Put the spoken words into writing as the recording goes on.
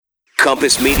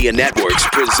Compass Media Networks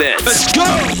presents. Let's go!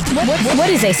 What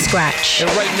is a scratch? And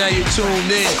right now you're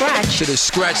tuned in to the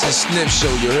Scratch and Sniff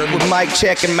Show, you heard me? With Mike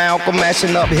Check and Malcolm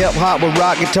mashing up hip-hop with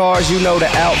rock guitars, you know the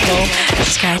outcome.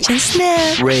 Scratch and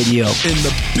Sniff Radio. In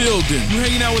the building. You're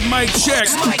hanging out with Mike Check.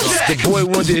 The boy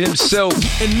Wonder himself.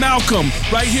 And Malcolm,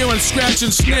 right here on Scratch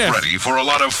and Sniff. Get ready for a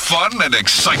lot of fun and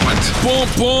excitement. Boom,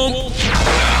 boom.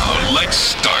 Now, let's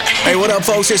start. Hey, what up,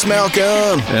 folks? It's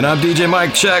Malcolm. And I'm DJ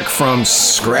Mike Check from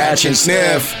Scratch and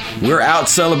Sniff. We're out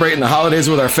celebrating the holidays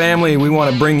with our family. We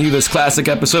want to bring you this classic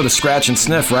episode of Scratch and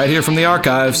Sniff right here from the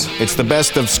archives. It's the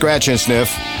best of Scratch and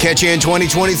Sniff. Catch you in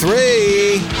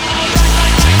 2023.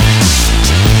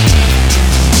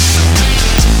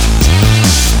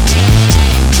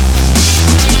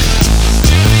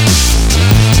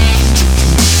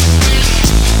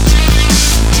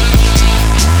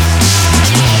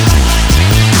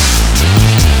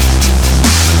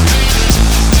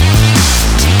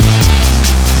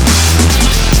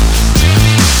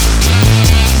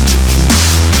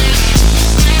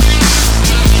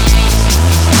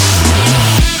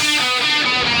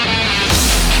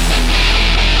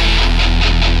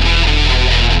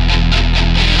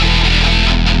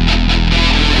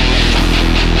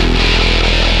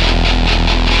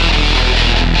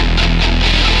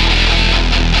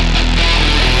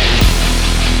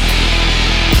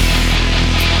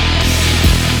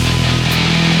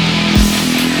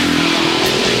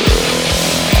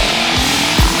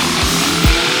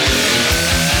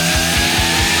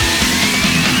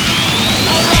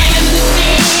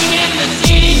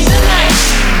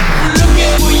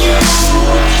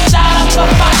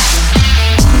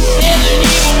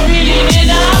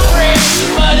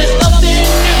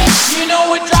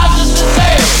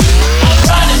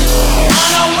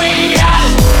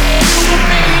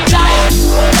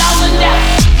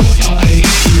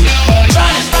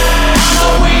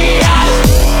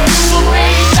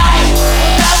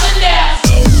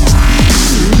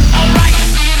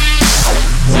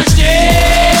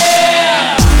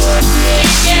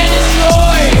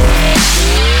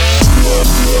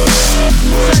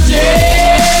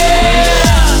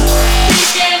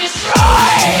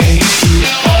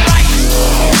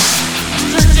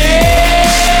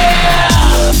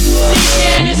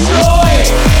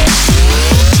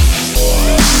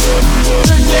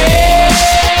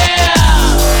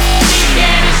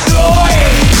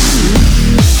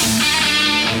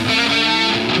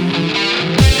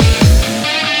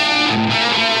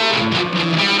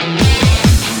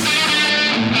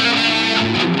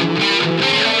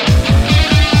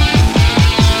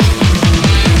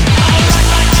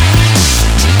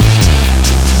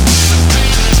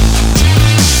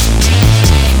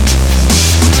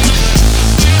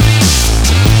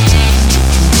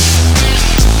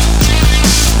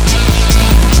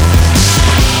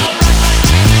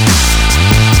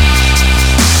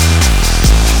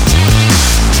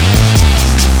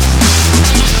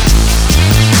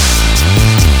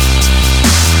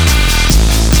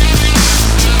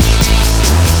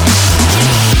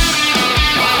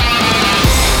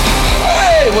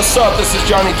 What's up? This is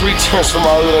Johnny Three Tears from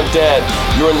Other Than Dead.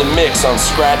 You're in the mix on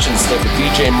Scratch and Sniff with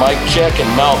DJ Mike Check and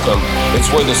Malcolm. It's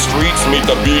where the streets meet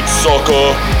the beat,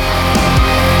 sucker.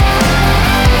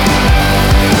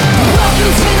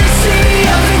 Welcome to the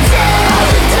city of the dead,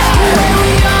 where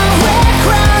we all wear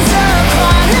crowns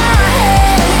upon our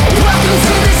head. Welcome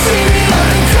to the city of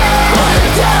the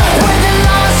dead, where the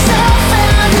lost are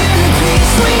found in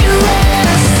peace we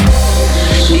rest.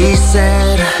 She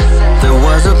said there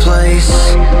was a place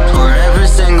where every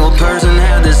single person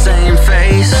had the same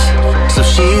face. So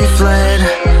she fled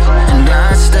and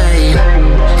I stayed.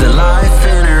 The life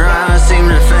in her eyes seemed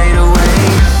to fade away.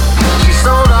 She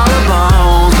sold all her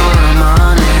bones for her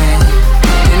money,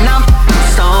 and I'm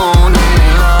stoned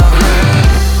and lovely.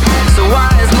 So why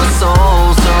is my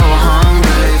soul so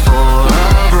hungry for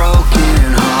a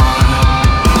broken heart?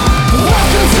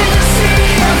 Welcome to the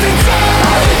city of the dead,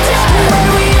 where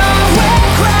we all wear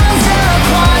crowns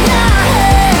upon our head.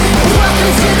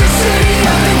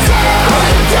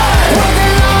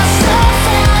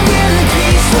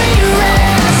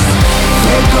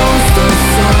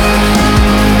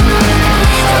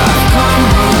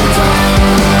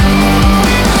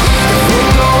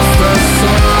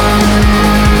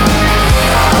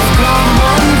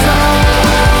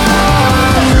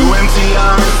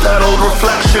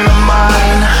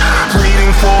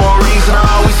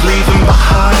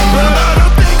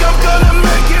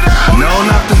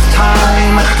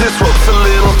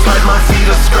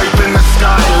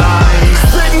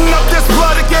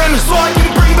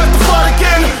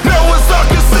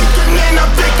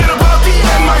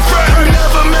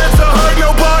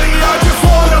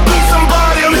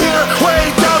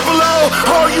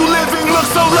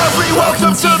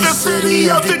 city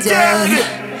of the dead,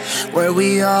 where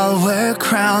we all wear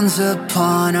crowns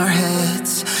upon our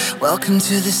heads. Welcome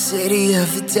to the city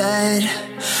of the dead,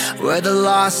 where the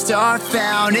lost are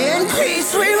found. In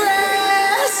peace we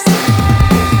rest.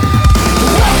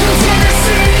 Welcome to the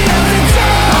city of the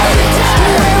dead,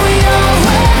 where we all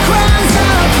wear crowns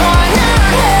upon our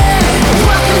heads.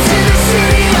 Welcome to the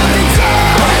city of the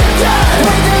dead,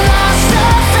 where the lost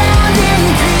are found. In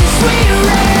peace we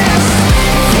rest.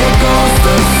 Here goes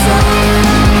the sun,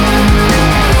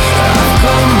 I've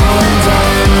come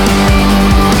undone.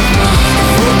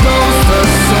 Here goes the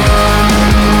sun,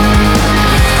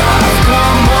 I've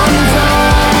come undone.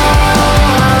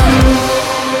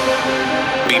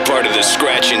 Be part of the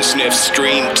Scratch and Sniff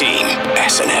stream team.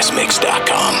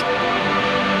 SNSMix.com.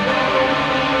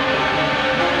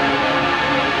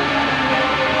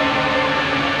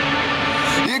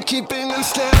 You're keeping in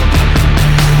step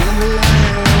in the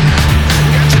line.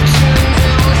 Got your chin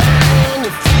held high and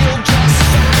you feel just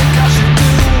fine, 'cause you do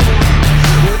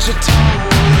what you're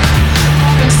told.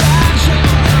 But inside your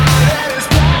heart it is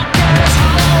black and it's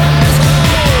always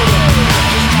cold.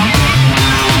 Just how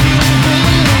deep do you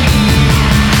believe?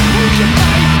 Will you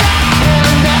bite that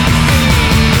hand that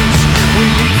feeds?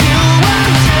 Will you feel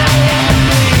until it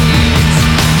bleeds?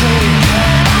 Can you get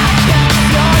up off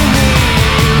your knees?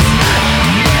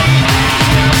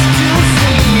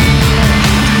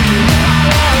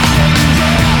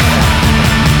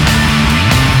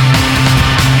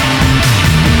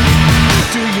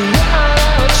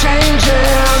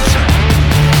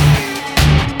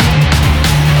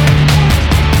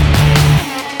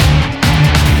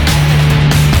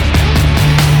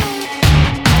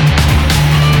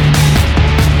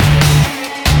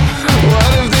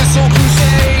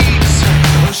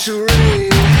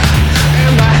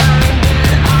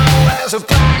 A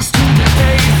price to be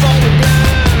paid for the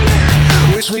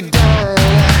blood, which we done,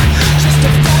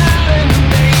 justified in the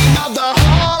name of the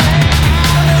holy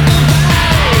and of the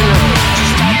divine.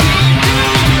 Just how deep do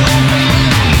you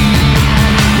believe?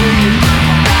 Will you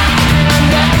bite that hand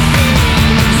that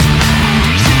feeds?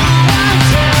 You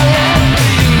until it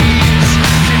bleeds.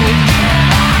 Can you get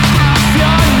up off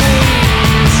your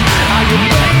knees? Are you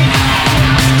brave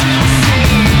enough to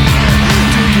see?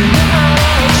 Do you know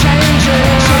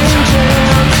changes?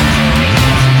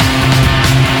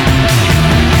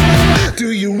 Do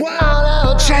you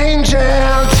wanna change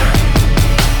it?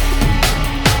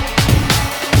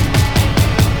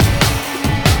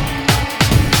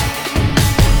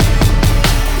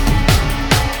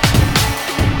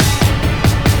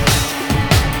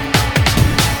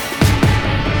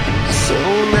 So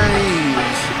naive,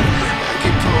 I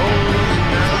keep holding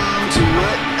on to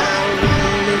what I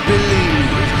wanna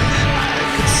believe. I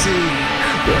could see,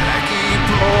 but I keep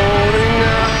holding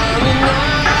on and on.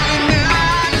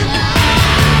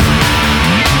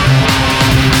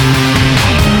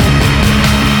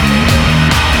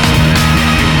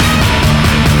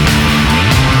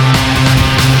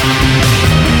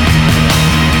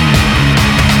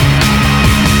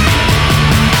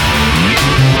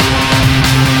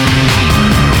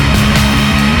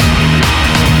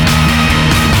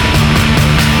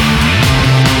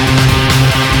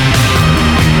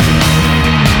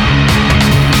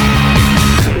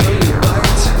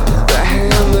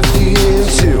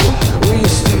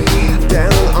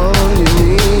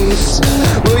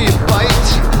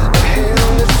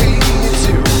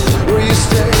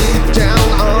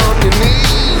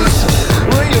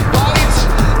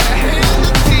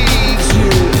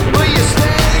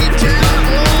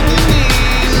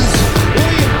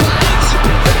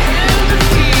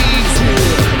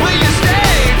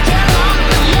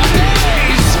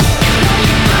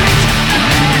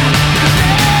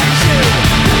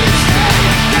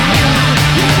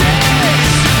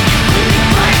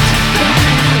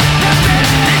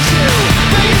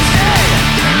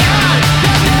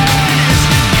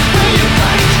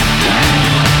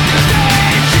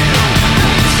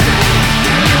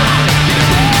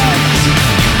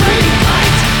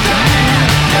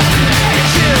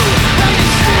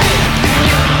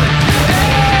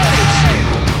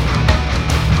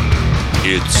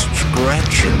 It's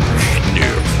Scratch and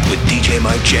Sniff with DJ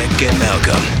Mike Check and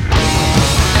Malcolm.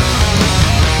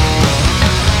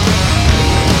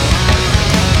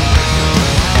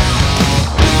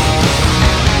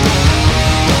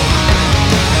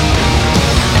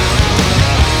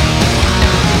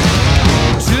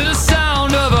 To the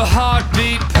sound of a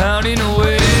heartbeat pounding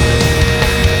away,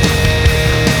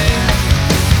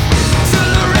 to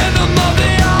the rhythm of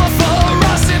the awful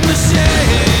rushing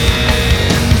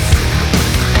machines.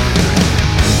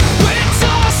 We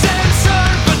toss and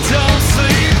turn but don't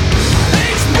sleep.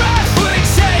 Each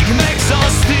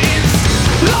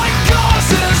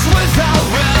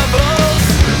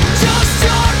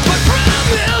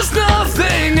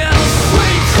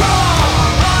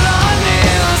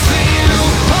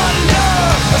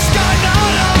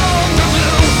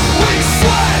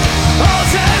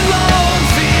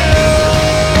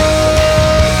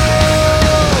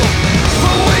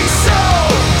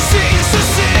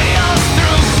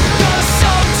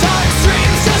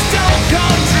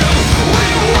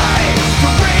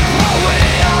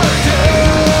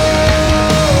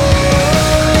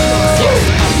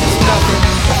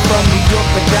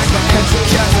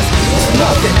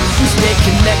We stay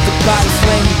connected by the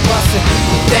flame we bustin'.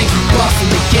 The things we bustin',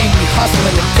 the game we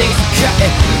hustlin', the things we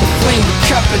cuttin'. The flame we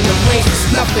cuppin', the lanes we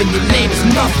snuffin', your name is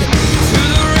nothing. To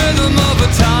the rhythm of a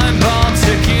time bomb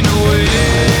ticking away,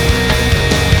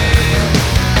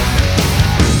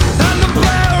 and the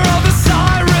blare of the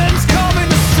sirens coming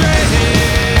to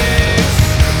strays.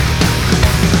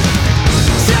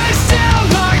 Stay still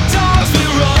like dogs we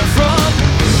run from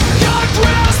your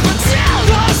grasp until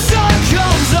the sun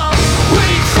comes up. We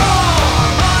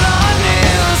crawl on our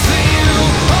knees for you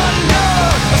under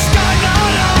a sky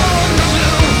not on the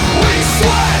blue. We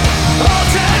sweat all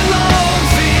day long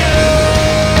for you.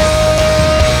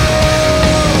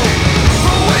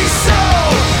 But we sow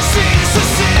seeds to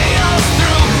see us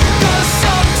through, 'cause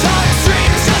sometimes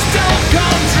dreams just don't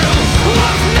come true.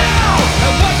 Look now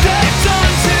at what they've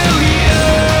done to you.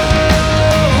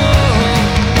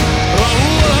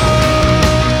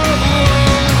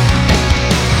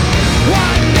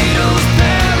 White needles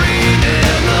buried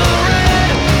in the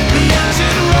red, the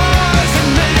engine roars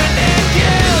and then it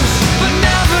gives, but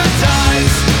never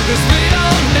dies. 'Cause we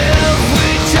don't live, we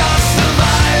just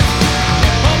survive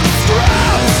on the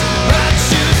scraps that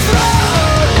you throw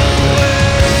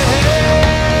away.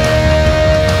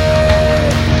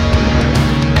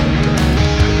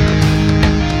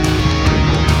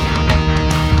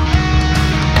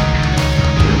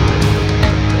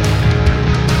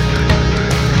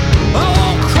 I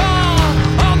won't crawl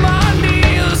on my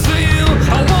knees for you.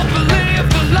 I won't believe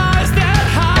the lies that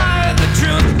hide the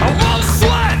truth. I won't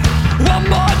sweat one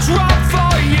more drop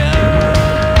for you.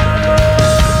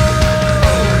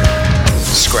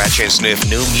 Scratch and Sniff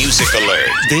new music alert.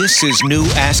 This is new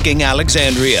Asking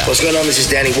Alexandria. What's going on? This is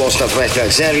Danny Walston from Asking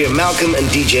Alexandria. Malcolm and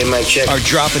DJ Mike Check Are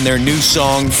dropping their new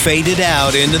song Faded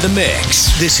Out into the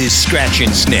mix. This is Scratch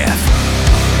and Sniff.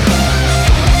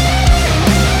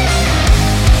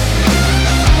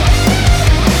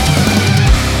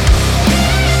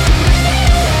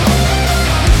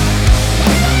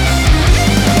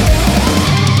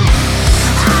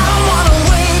 I don't wanna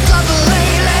wake up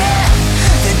lately.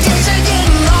 The days are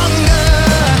getting longer.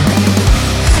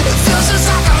 It feels just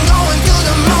like I'm going through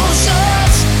the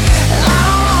motions. I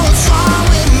don't know what's wrong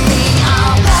with me. I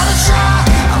wanna try,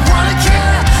 I wanna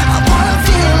care, I wanna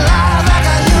feel alive like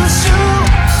I used to.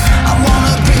 I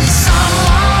wanna be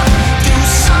someone, do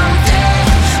something,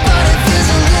 but it feels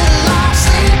a little like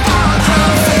sleep on.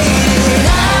 I'm faded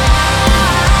out.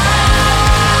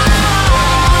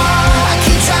 I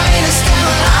keep trying to stand,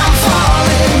 but I'm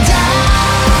falling down.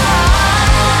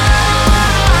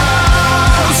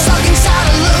 I'm stuck inside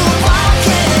a loop. Why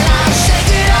can't I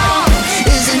shake it off?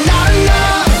 Is it not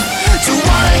enough to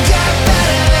wanna get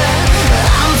better?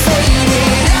 I'm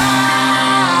faded out,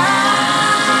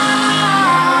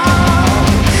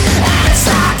 and it's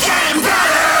not getting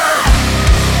better.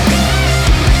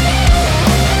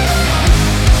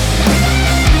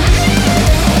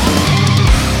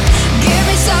 Give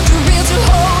me something real to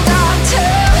hold on to,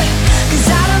 'cause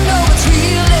I don't know what's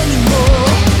real anymore.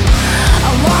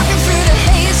 I'm walking through the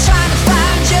haze trying to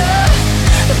find you,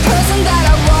 the person that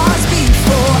I was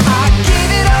before. I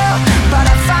gave it all, but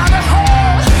I found a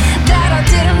hole that I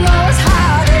didn't know was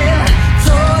hiding.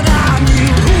 Thought I knew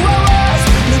who I was,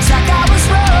 looks like I was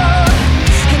wrong,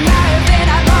 and I have been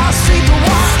at lost sleep to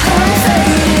walk. I'm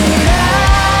faded out.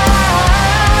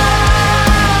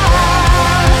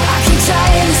 I keep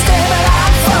trying to stay, but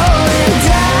I'm falling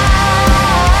down.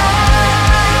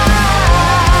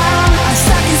 I'm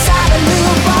stuck inside a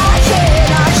loop. Why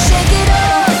can't I shake it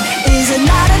up? Is it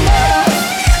not enough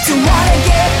to wanna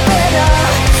get better?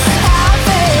 I'm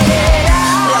faded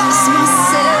out, lost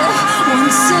myself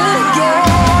once again,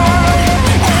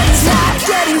 and it's not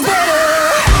getting better.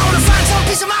 I wanna find some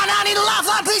peace of mind. I need a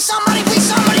lifeline. Please somebody, please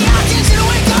somebody. I can't seem to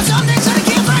wake up. Some things that I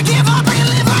can't forgive. I can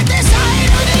live like this. I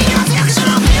ain't everything I feel, 'cause I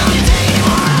don't feel anything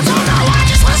anymore. I don't know why. I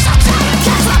just wanna stop time and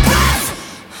catch my breath.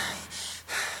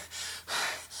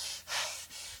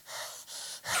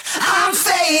 I'm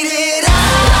faded out.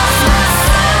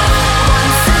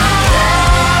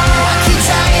 I keep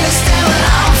trying to stand, but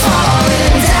I'm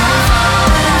falling down.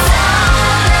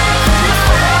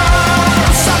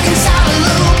 I'm stuck inside a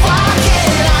loop. Why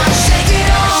can't I shake it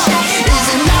off? Is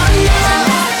it not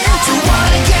enough to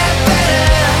wanna get better?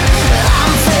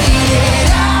 I'm faded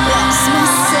out, lost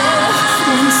myself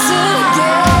once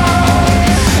again,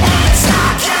 and it's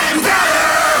not getting better.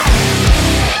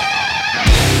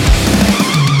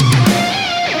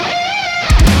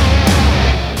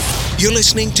 You're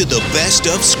listening to the best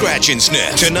of Scratch and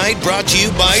Sniff. Tonight brought to you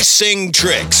by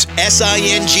Singtrix.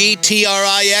 SINGTRIX.com.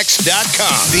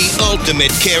 The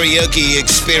ultimate karaoke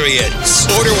experience.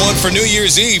 Order one for New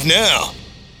Year's Eve now.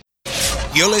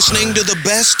 You're listening to the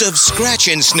best of Scratch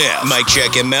and Sniff. Mike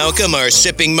Check and Malcolm are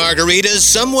sipping margaritas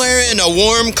somewhere in a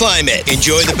warm climate.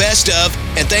 Enjoy the best of,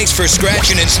 and thanks for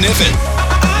scratching and sniffing.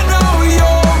 I know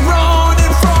you're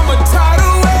running from a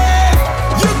tidal wave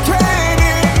you can't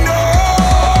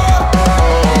ignore.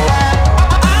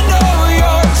 I know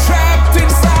you're trapped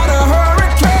inside a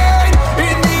hurricane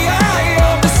in the eye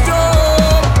of the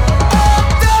storm. Of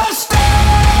the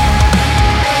storm.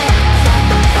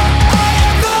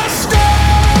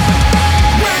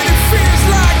 When it feels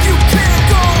like you can't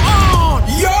go on,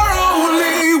 you're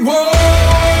only one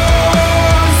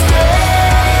step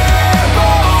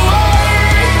away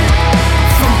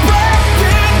from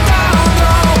breaking down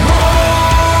the walls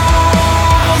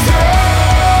you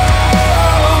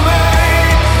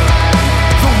made.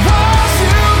 The walls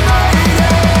you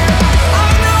made. I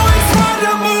know it's hard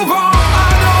to move on. I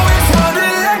know it's hard to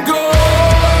let go.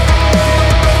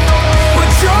 But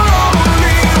you're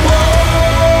only one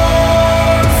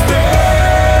step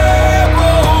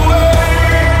away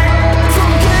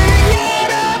from getting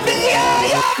out of the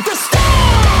eye of the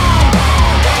storm.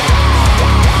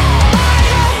 Eye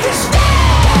of the storm.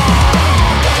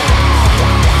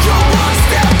 You're one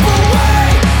step away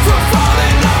from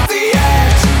falling off the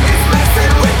edge. It's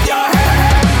messing with your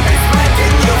head. It's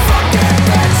making you forget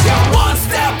that you're one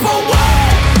step away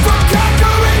from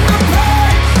conquering the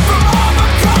pain, from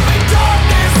overcoming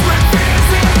darkness when fear's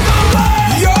in the way.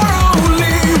 You're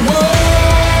only one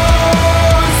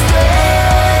step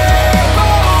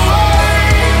away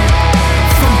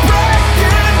from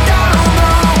breaking down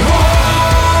the walls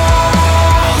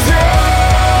you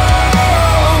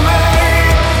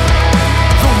made.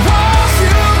 The walls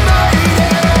you made.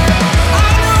 I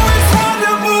know it's hard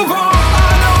to move on.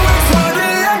 I know it's hard to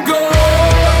let go.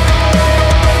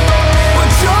 But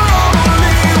you're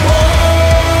only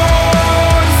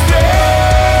one step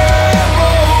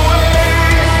away.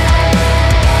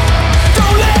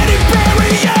 Don't let it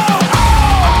bury you.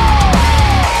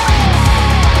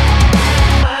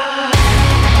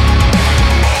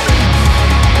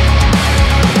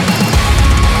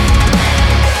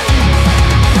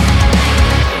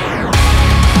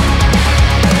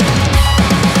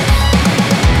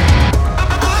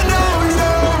 I know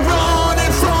you're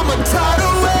running from a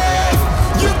tidal wave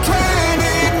you can't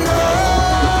ignore.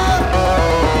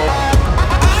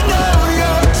 I know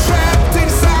you're trapped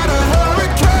inside a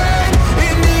hurricane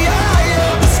in the eye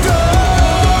of the storm.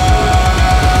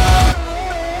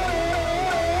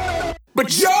 But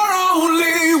you're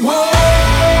only one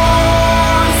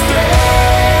step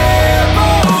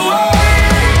away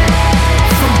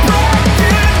from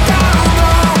breaking down the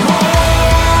walls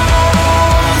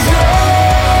you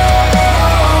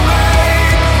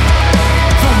made.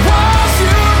 The walls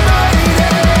you made.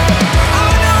 I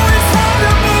know it's hard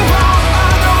to move on.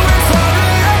 I know it's hard to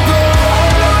let go. I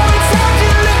know it's hard to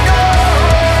let go.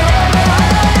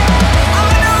 I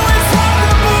know it's hard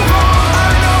to move on. I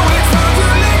know it's hard to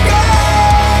let go.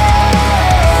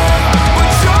 But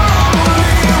you're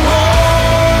only one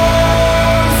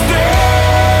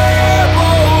step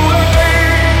away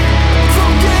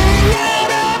from getting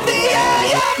out of the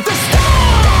eye of the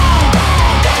storm.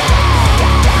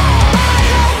 Eye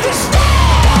of the storm.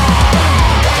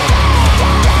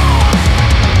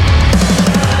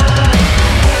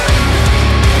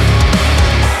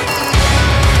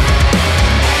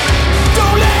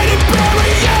 Don't let it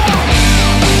bury you.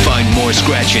 Find more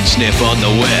Scratch and Sniff on the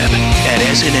web at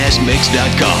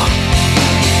snsmix.com.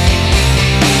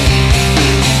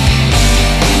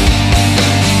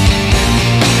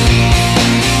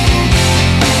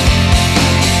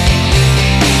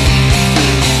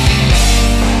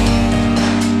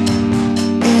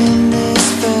 In this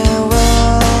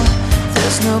farewell,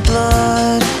 there's no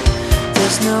blood,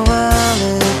 there's no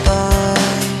alibi.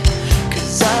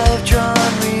 'Cause I've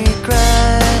drawn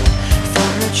regret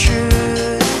from the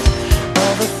truth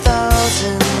of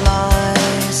 1,000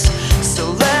 lies. So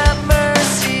let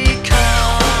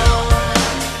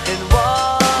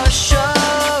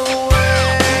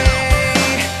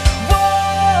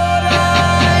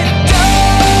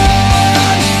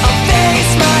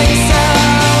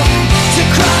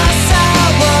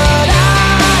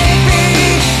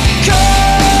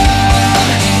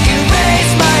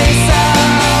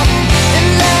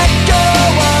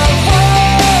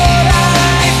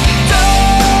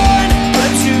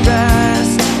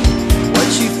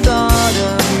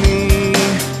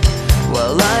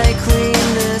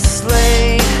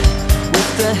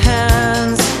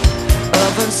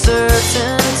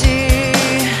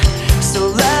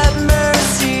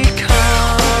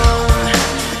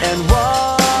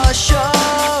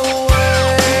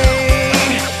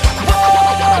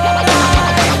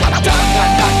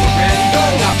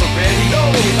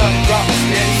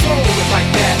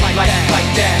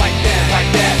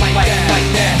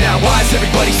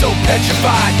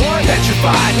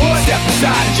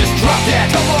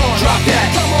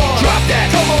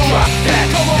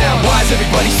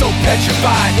everybody so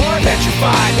petrified?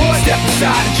 Petrified. Step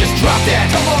aside and just drop that.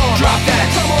 Drop that.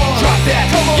 Drop that.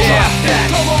 Yeah. Drop that.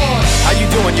 How you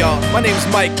doing, y'all? My name's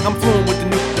Mike. I'm fluent with the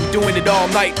new. I'm doing it all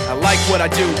night. I like what I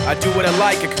do. I do what I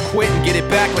like. I can quit and get it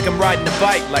back like I'm riding a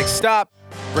bike. Like stop.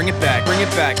 Bring it back, bring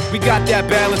it back. We got that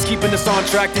balance, keeping us on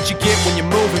track that you get when you're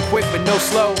moving quick but no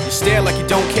slow. You stare like you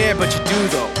don't care, but you do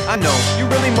though. I know, you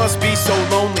really must be so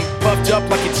lonely. Puffed up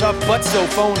like you're tough, but so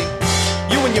phony.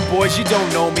 You and your boys, you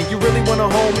don't know me. You really wanna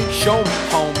hold me? Show me,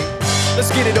 homie.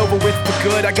 Let's get it over with for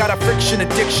good. I got a friction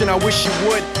addiction, I wish you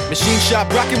would. Machine shop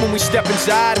rocking when we step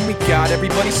inside, and we got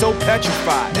everybody so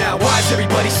petrified. Now why is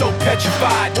everybody so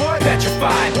petrified?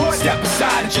 Petrified. Step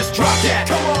aside and just drop that.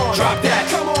 Drop that.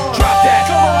 Drop that.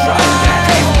 Drop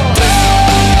that.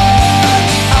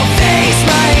 I'll face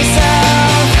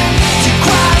myself to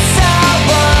cross out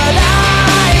what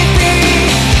I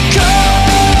become.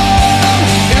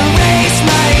 Erase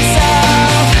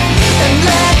myself and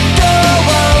let go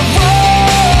of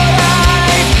what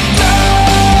I've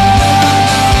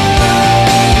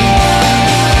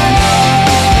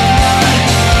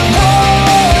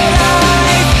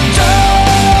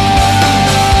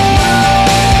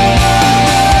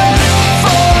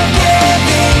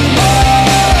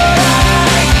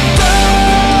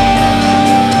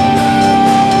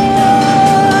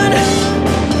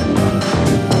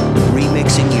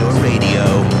Remixing your radio,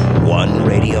 one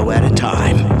radio at a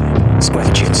time.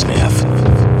 Scratch and Sniff.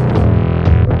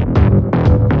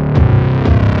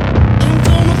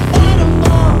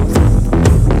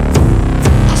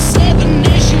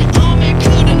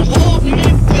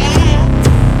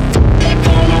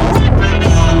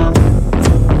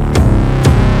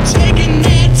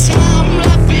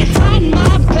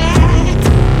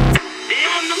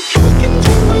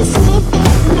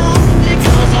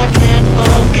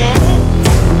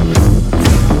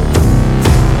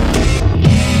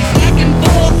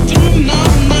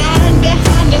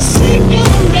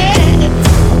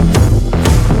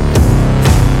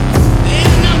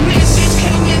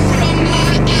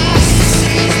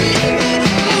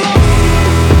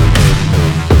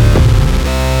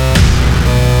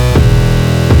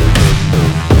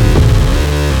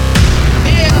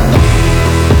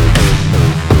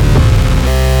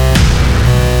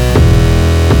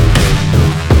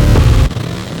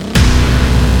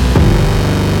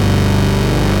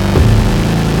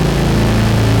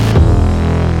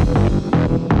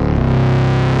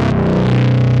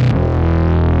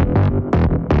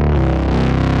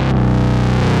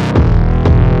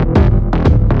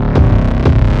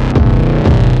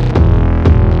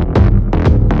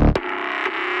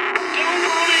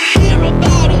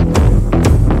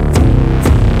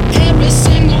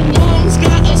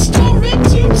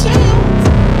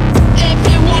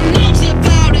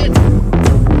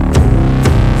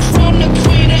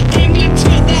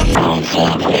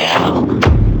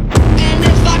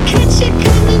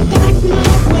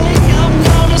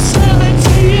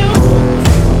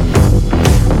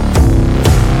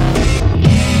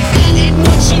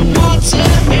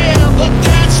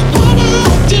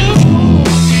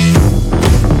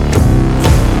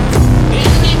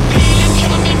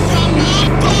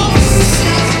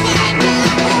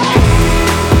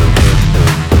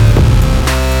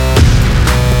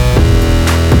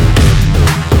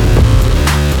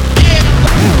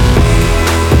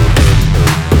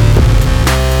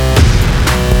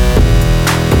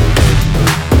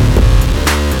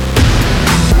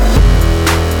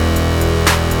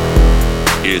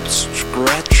 It's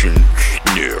Scratch and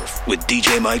Sniff with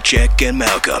DJ Mike Check and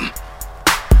Malcolm.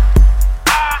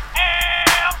 I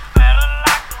am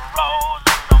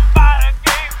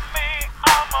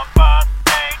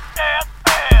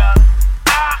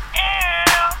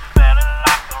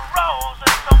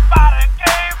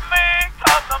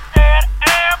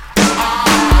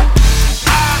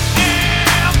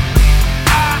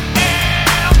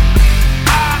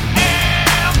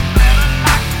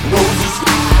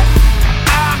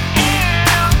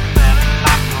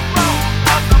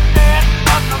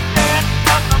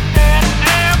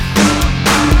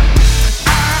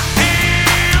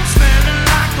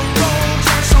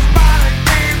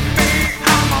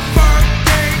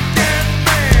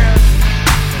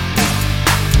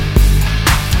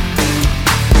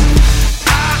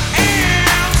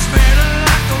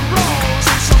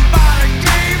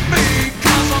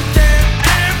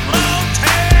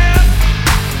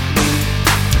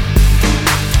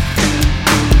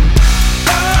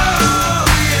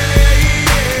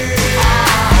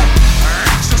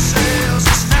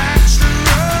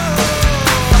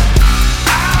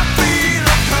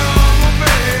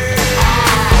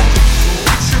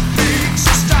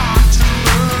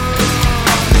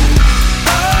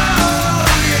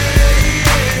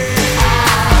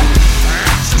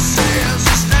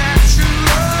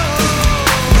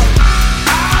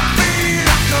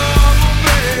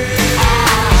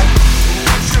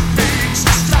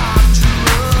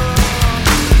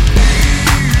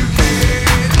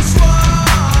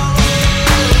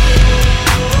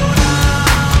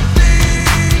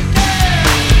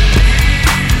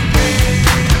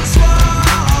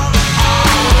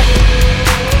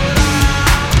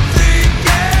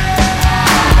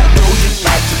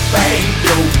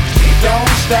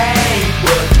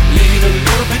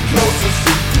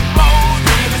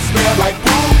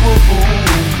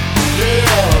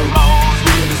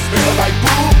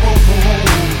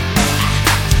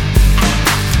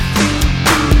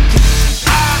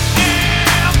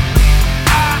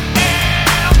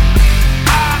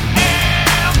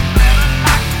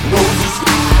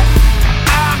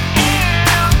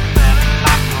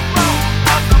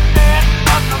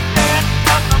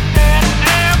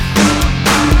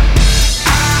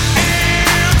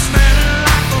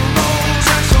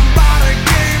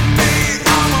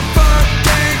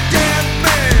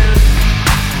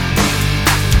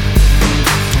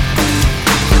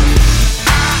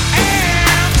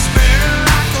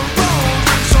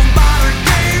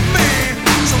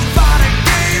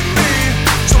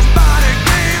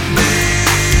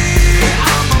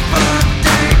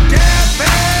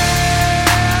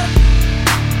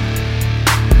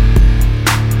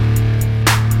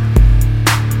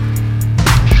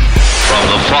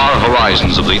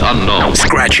horizons of the unknown.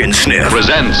 Scratch and Sniff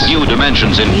Presents new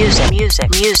dimensions in Music.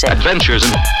 adventures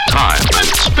in time and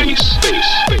space.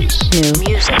 New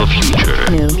music. The future.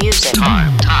 New music.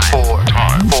 Time.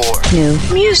 New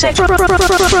music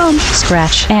from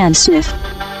Scratch and Sniff.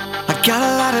 I got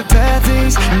a lot of bad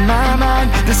things in my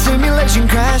mind. The simulation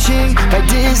crashing by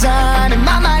design, and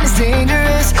my mind is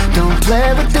dangerous. Don't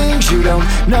play with things you don't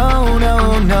know, no.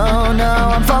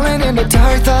 I'm falling into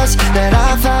dark thoughts that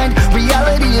I find.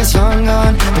 Reality is hung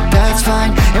on, but that's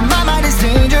fine. And my mind is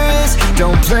dangerous.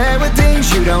 Don't play with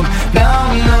things you don't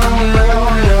know, no.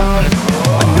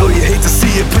 I know you hate to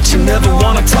see it, but you never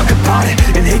wanna talk about it.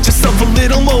 And hate yourself a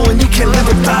little more when you can't live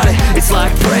without it. It's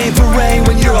like praying for rain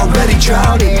when you're already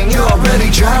drowning.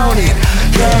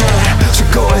 Yeah, so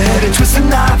go ahead and twist the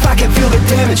knife, I can feel the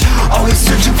damage. Always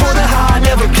searching for the high,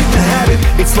 never keep the habit.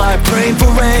 It's like praying for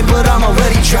rain, but I'm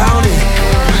already drowning.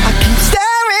 I keep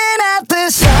staring at the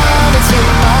sun, it's in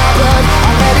my blood.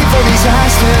 I'm ready for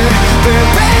disaster. Burn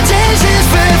bridges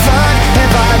for fun.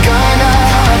 Have I gone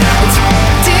up? It's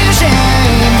too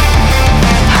shame.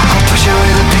 I'll push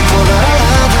away the people that I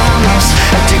love the most.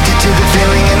 Addicted to the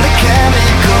feeling and the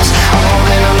chemicals. I'm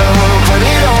holding on to hope, but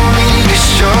it only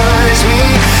destroys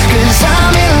me. 'Cause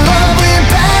I'm in love with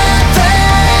bad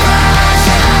things.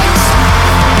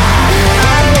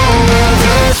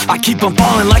 I keep on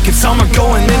falling like it's summer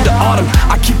going into autumn.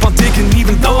 I keep on digging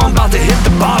even though I'm about to hit the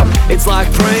bottom. It's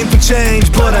like praying for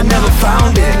change, but I never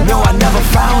found it. No, I never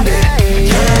found it.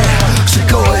 Yeah, so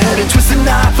go ahead and twist the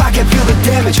knife, I can feel the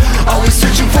damage. Always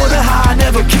searching for the high,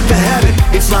 never keep the habit.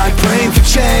 It's like praying for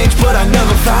change, but I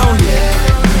never found it.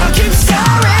 I keep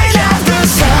staring at the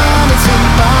sun, it's in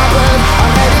my blood.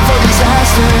 I'm ready for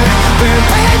disaster. Burn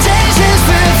bridges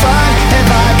for fun.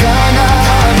 Have I gone up?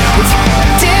 It's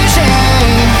too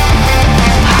shame.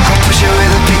 I'll push away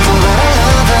the people that I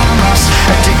love the most.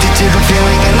 Addicted to the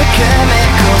feeling and the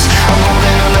chemicals. I'm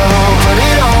holding on to hope, but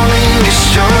it only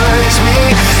destroys me.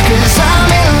 'Cause I'm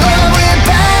in love with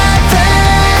bad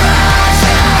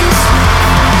things.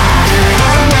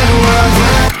 I'm in love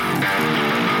with.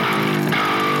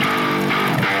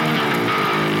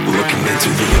 Looking into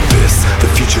the abyss, the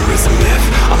future is a myth.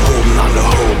 I'm holding on to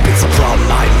hope, it's a problem I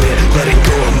admit. Letting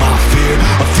go of my fear,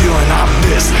 a feeling I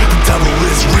miss. The devil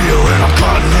is real and I'm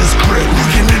caught in his grip.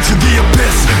 Looking into the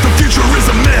abyss, the future is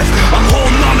a myth. I'm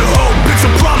holding on to hope, it's a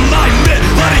problem I admit.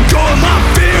 Letting go of my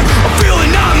fear, a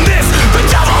feeling I miss. The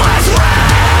devil is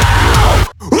real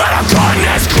and I'm caught in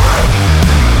his grip.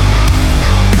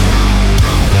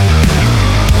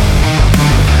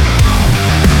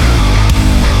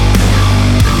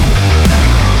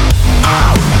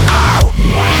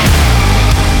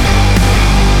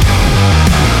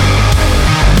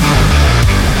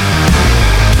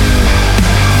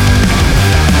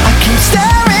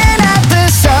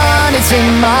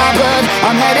 In my blood,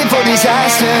 I'm headed for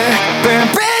disaster.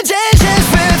 Burn bridges just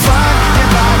for fun.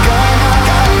 If I gone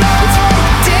up, it's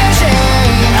damn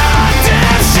shame.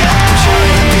 Push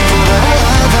away the people that I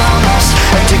love the most.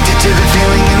 Addicted to the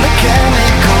feeling and the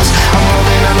chemicals. I'm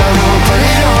holding on to hope, but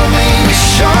it only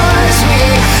destroys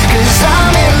me. 'Cause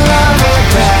I'm in love with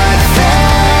bad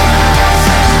things.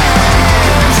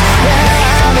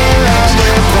 Yeah, I'm in love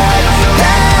with bad things.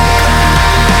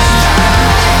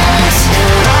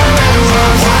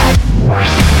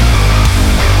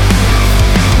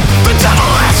 The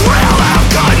devil is real, I've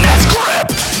gotten his grip.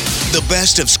 The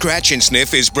best of Scratch and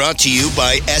Sniff is brought to you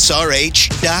by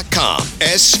SRH.com.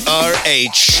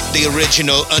 SRH, the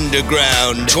original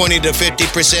underground. 20 to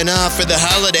 50% off for the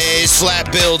holidays.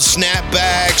 Flat-billed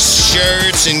snapbacks,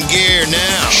 shirts, and gear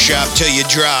now. Shop till you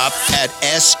drop at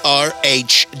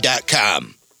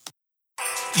SRH.com.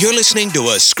 You're listening to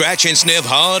a Scratch and Sniff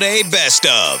Holiday Best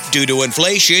Of. Due to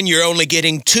inflation, you're only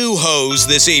getting 2 hoes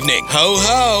this evening. Ho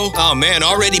ho! Oh man,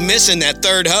 already missing that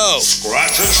third hoe.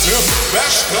 Scratch and Sniff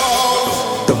Best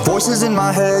Of. The voices in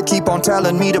my head keep on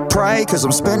telling me to pray, 'cause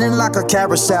I'm spinning like a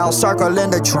carousel, circling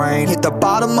the train. Hit the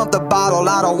bottom of the bottle,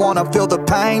 I don't wanna feel the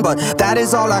pain, but that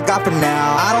is all I got for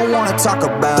now. I don't wanna talk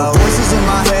about the voices in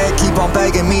my head keep on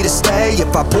begging me to stay.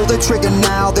 If I pull the trigger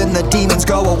now, then the demons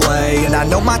go away. And I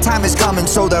know my time is coming,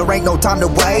 so there ain't no time to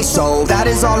waste. So that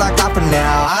is all I got for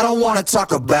now. I don't wanna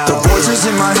talk about the voices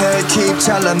in my head keep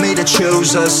telling me to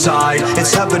choose a side.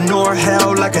 It's heaven or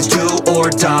hell, like it's do or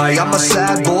die. I'm a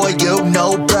sad boy, you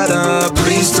know better.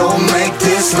 Please don't make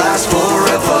this last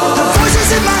forever. The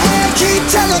voices in my head keep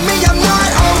telling me I'm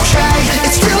not okay.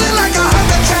 It's feeling like a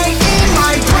hurricane in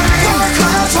my brain. Dark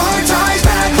clouds, hard times,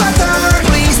 bad weather.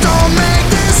 Please don't make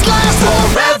this last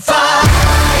forever.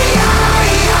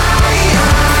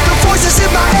 The voices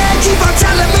in my head keep on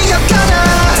telling me I'm gonna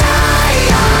die.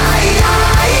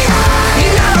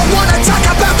 And I don't wanna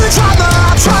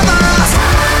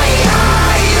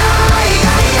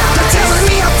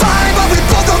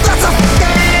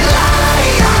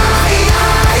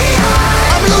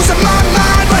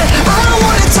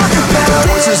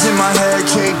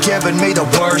giving me the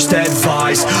worst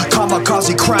advice.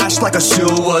 Kamikaze crashed like a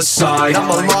suicide. I'm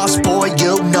a lost boy,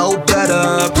 you know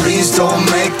better. Please don't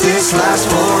make this last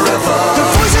forever. The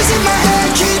voices in my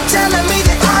head keep telling me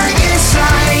that I'm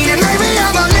insane, and maybe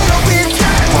I'm a little bit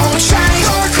that won't change.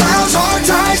 Hard clouds, hard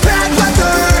times, bad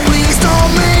weather. Please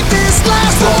don't make this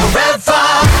last forever.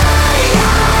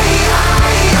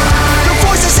 The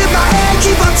voices in my head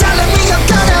keep on telling me I'm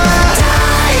gonna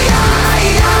die.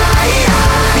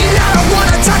 And I don't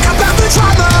wanna talk about the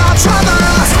trauma.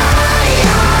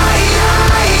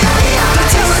 They're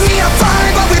telling me I'm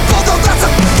fine, but we both know that's a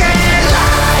fucking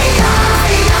lie.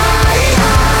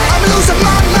 I'm losing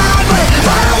my mind, but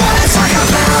I don't wanna talk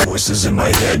about. Voices in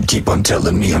my head keep on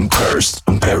telling me I'm cursed.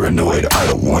 I'm paranoid, I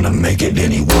don't wanna make it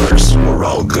any worse. We're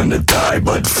all gonna die,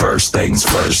 but first things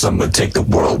first, I'ma take the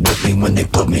world with me when they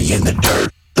put me in the dirt.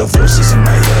 The voices in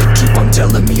my head keep on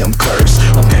telling me I'm cursed.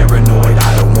 I'm paranoid,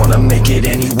 I don't wanna make it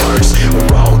any worse.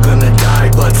 We're all gonna die,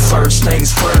 but first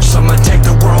things first, I'ma take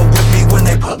the world with me when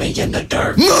they put me in the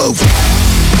dirt. Move!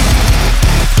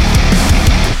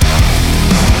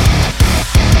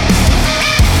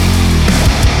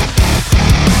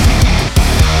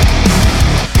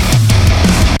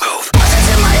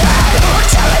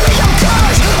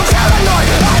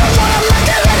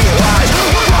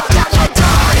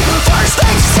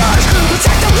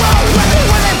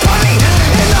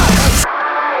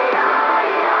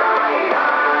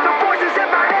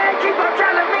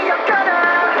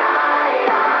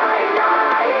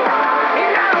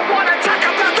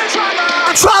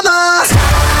 Trauma! They're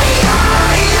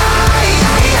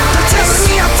telling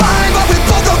me I'm fine, but we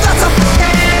both know that's a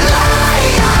fucking lie.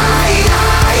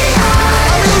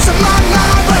 I'm losing my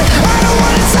mind, but I don't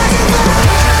wanna talk about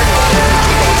it.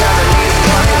 Keep on telling me to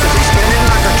play, to be spinning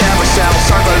like a carousel,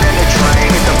 circling the train.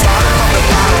 At the bottom of the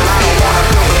bottle, I don't wanna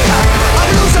feel the pain.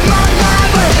 I'm losing my mind,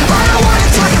 but I don't wanna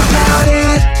talk about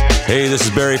it. Hey, this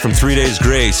is Barry from 3 Days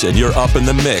Grace, and you're up in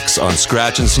the mix on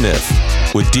Scratch and Sniff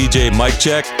with DJ Mike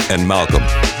Check and Malcolm.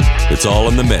 It's all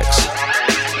in the mix.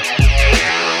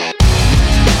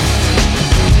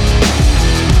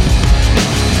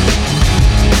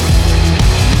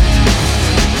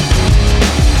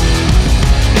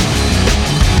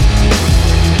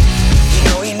 You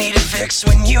know you need a fix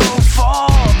when you fall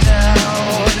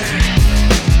down.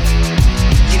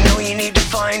 You know you need to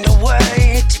find a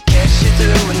way to get you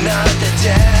through another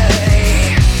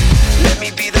day. Let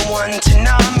me be the one to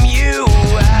numb you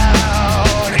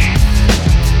out.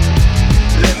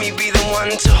 Let me be the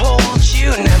one to hold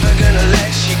you, never gonna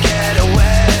let you get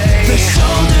away. The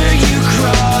shoulder you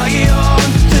cry on,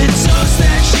 the toes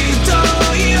that you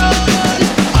die on.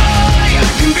 I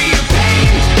can be a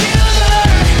painkiller,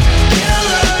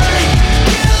 killer,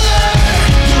 killer.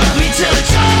 You love me till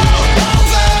it's all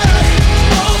over,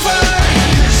 over.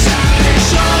 'Cause I'm the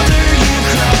shoulder you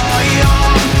cry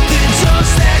on, the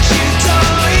toes that you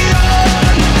die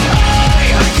on.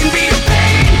 I can be a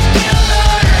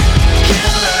painkiller,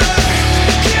 killer,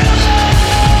 killer.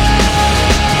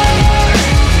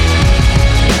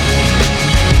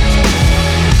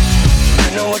 I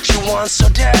know what you want so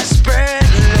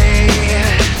desperately.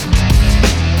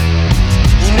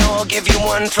 You know I'll give you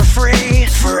one for free.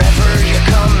 Forever you're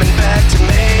coming back to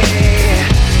me.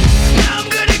 I'm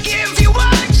gonna give you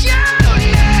what you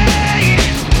need.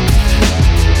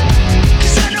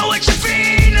 'Cause I know what you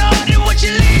feed on and what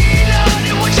you lean on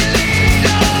and what you lean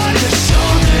on. The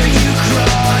shoulder you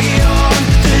cry on,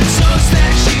 the toes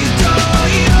that you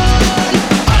die on.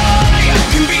 I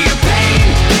can be a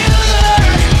painkiller,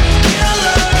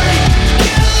 killer,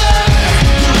 killer. You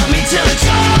love me till it's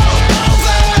all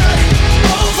over,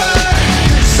 over.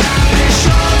 'Cause I'm the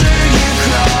shoulder you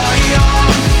cry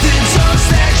on, the toes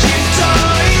that you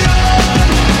die on.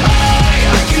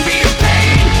 I can be a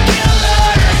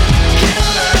painkiller,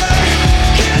 killer,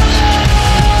 killer.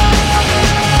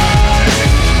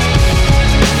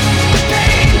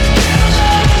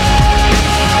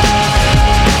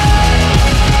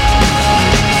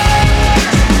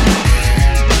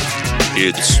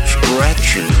 It's Scratch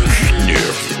and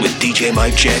Sniff with DJ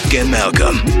Mike Check and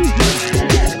Malcolm.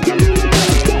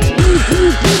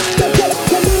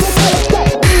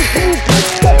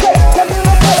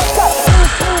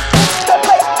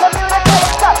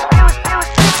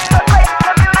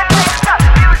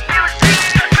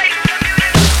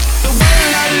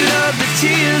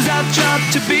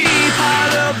 To be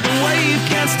part of the wave,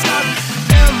 can't stop.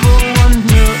 Ever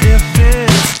wonder if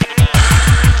it's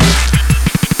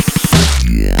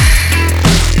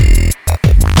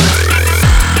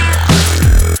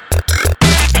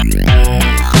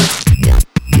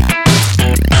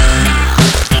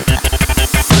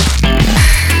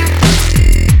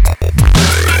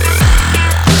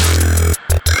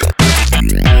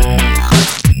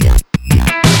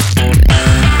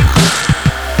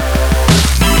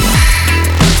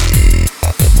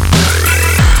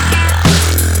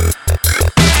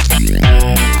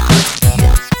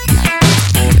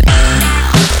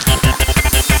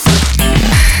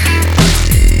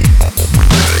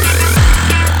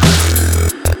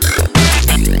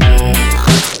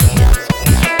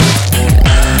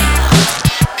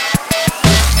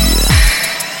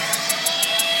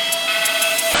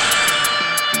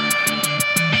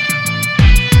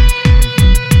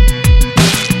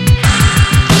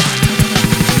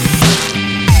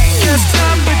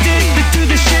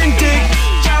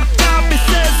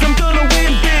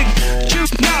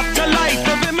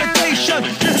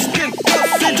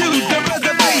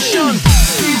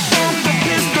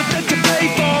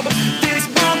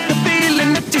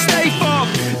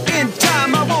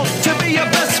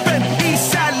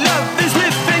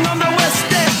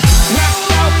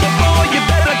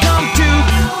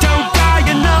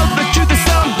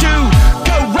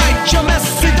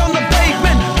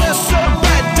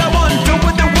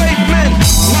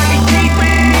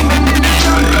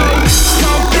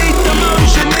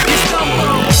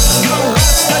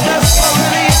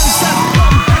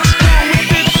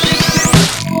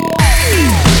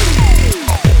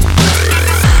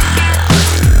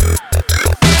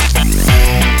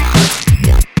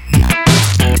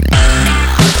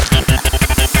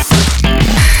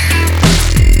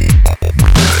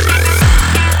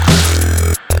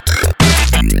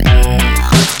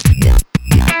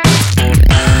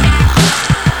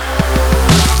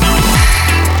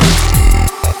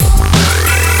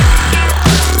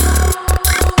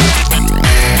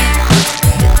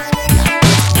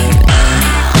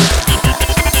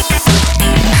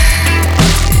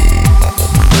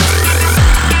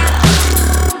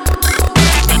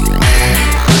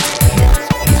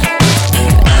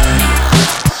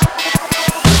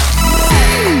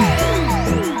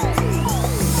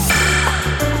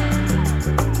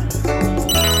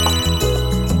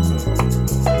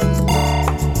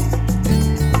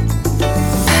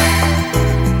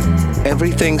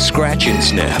everything Scratch and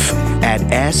Sniff at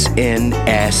snsmix.com.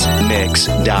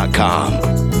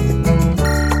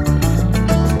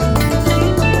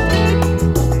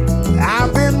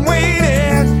 I've been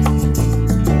waiting,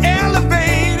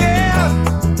 elevated,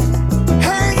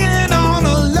 hanging on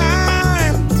a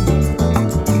line.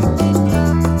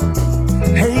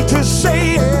 Hate to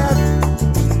say it,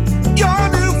 your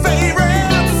new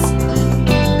favorites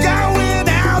going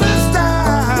out of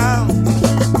style.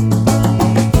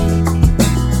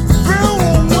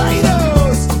 Broom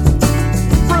waiters,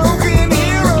 broken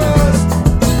heroes,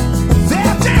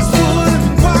 they're just wooden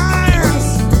wires.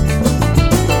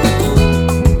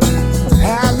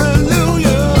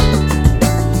 Hallelujah,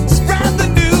 spread the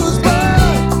news, but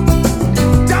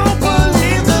don't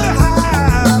believe the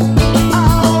hype.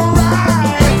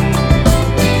 Alright,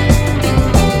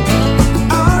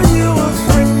 are you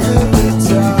afraid of the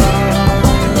dark?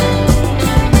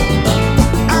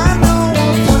 I know a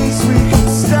place we can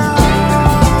start.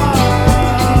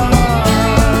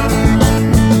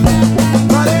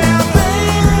 But if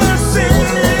this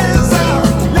is our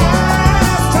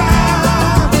last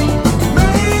time,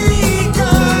 make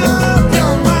up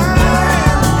your mind.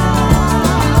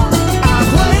 I've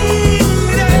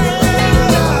waited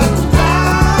a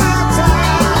lifetime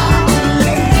to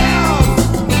live.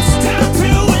 It's time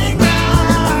to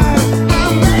ignite.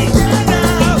 I'm making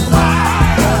a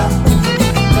fire.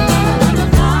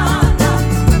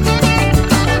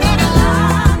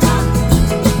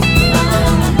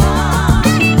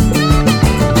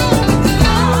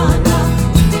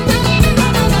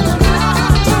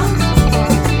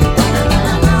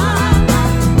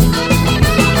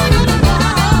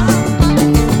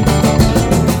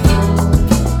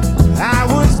 I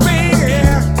was big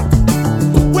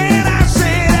when I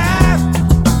said I'd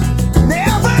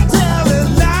never tell a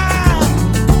lie.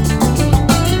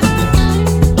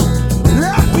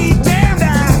 Luck be damned, I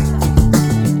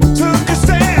took a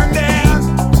stand and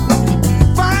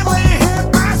finally hit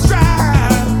my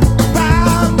stride.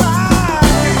 Bye-bye.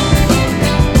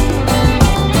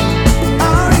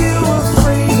 Are you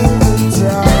afraid of the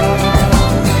dark?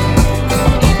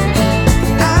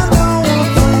 I know a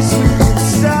place we can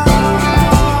start.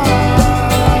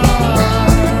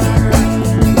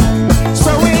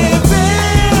 So if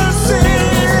this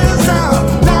is our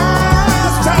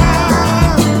last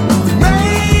time,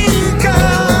 make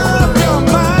up your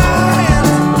mind.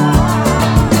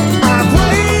 I've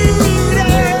waited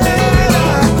a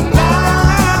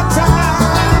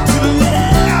lifetime to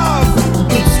live.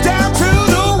 It's down to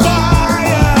the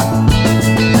wire.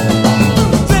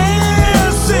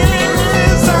 This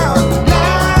is our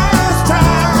last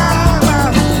time.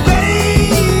 I've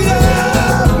made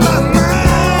up my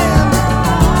mind.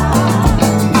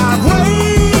 I've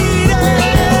waited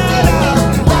a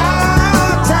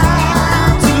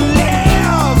lifetime to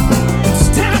live. It's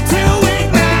time to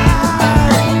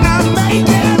ignite. I'm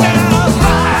making a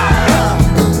fire.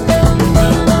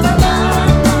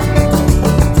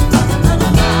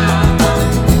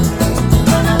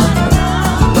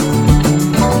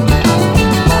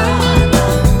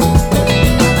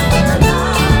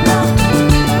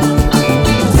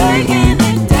 Taking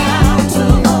it down to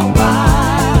the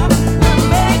wire.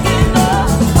 I'm making a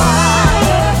fire.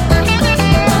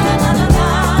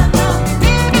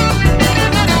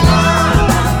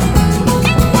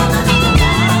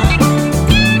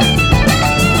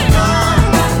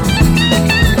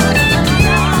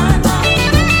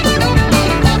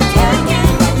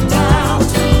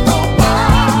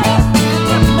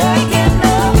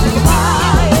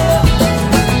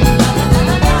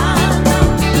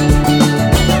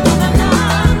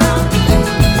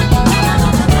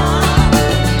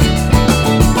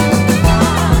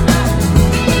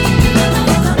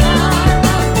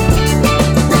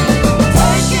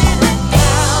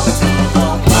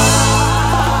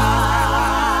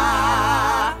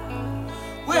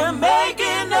 We're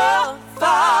making a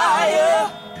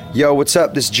fire. Yo, what's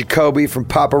up? This is Jacoby from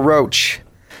Papa Roach.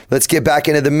 Let's get back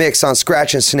into the mix on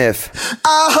Scratch and Sniff.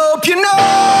 I hope you know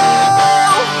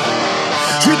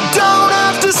you don't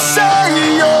have to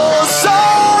say you're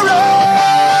sorry.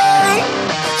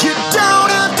 You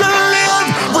don't have to live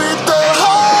with the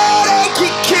heartache you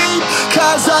keep,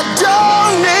 'cause I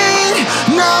don't need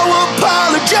no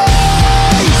apologies.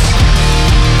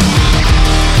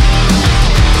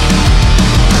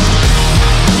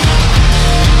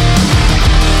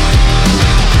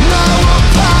 No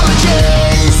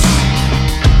apologies.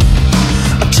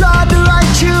 I tried to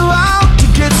write you out to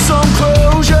get some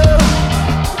closure.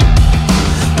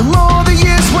 The more that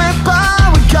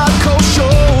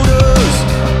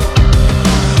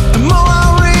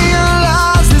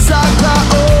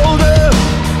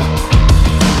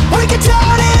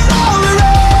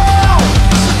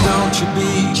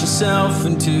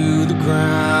to the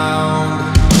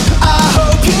ground. I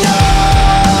hope you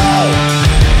know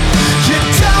you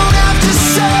don't have to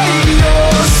say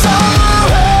you're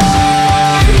sorry.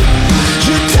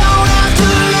 You don't have to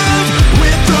live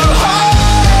with the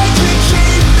heartache you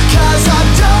keep, 'cause I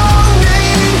don't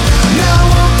need no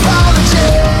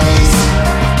apologies.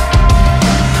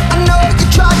 I know you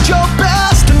tried your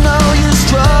best, I know you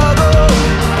struggled.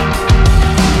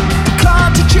 The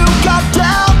cards that you got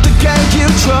dealt that gave you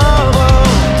trouble.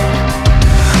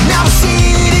 Now I see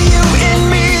you in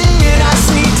me and I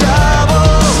see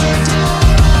double.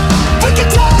 We can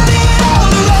turn it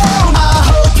all around. I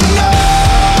hope you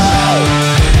know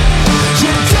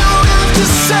you don't have to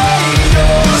say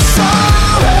you're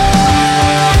sorry.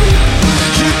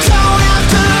 You don't have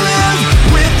to live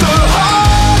with the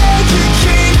heartache you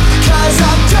keep, 'cause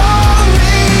I don't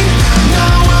need no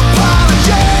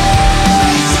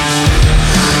apologies.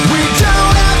 We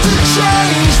don't have to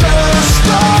change the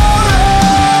story.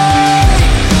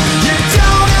 You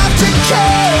don't have to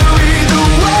carry the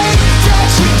weight that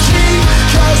you keep,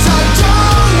 'cause I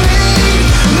don't need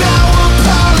no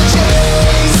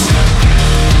apologies.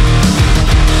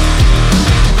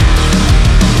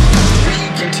 We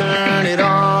can turn it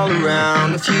all around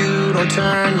if you don't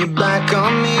turn your back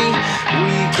on me.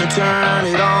 We can turn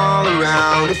it all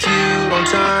around if you don't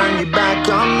turn your back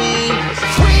on me.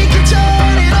 We can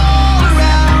turn it all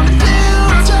around if you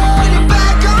don't turn your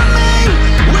back on me.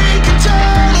 We can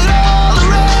turn it all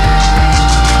around.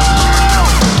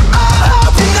 I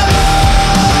hope you know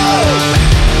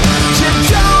you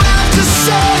don't have to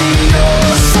say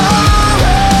you're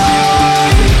sorry.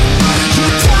 You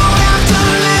don't have to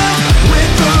live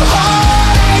with the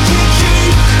heartache you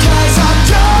keep, 'cause I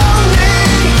don't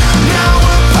need no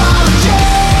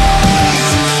apologies.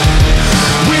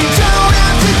 We don't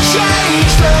have to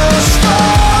change the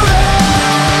story.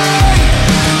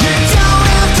 You don't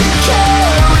have to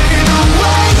carry the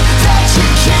weight that you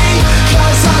keep,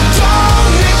 'cause I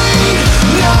don't need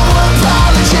no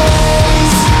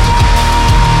apologies.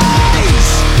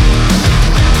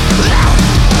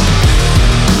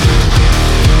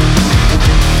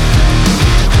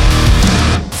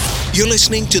 You're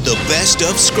listening to the best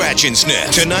of Scratch and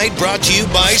Sniff. Tonight brought to you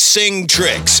by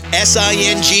Singtrix.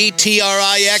 SINGTRIX.com.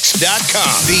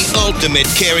 The ultimate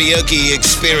karaoke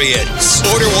experience.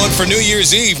 Order one for New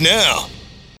Year's Eve now.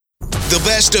 The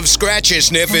best of Scratch and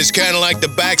Sniff is kind of like the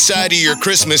backside of your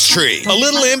Christmas tree. A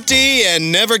little empty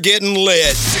and never getting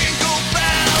lit.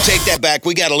 Take that back,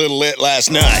 we got a little lit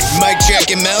last night. Mike Check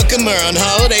and Malcolm are on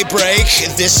holiday break.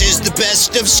 This is the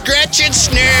best of Scratch and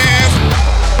Sniff.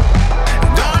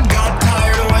 God got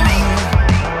tired of winning,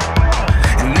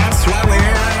 and that's why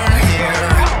we're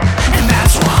here. And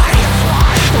that's why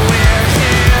we're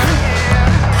here.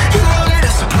 He wanted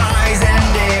a surprise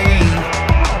ending,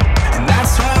 and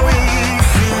that's why we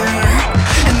fear.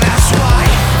 And that's why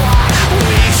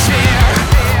we fear.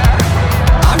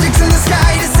 Objects in the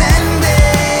sky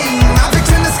descending,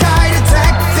 objects in the sky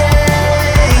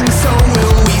detecting. So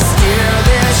will we steer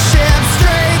this ship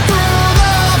straight through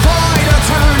the void, or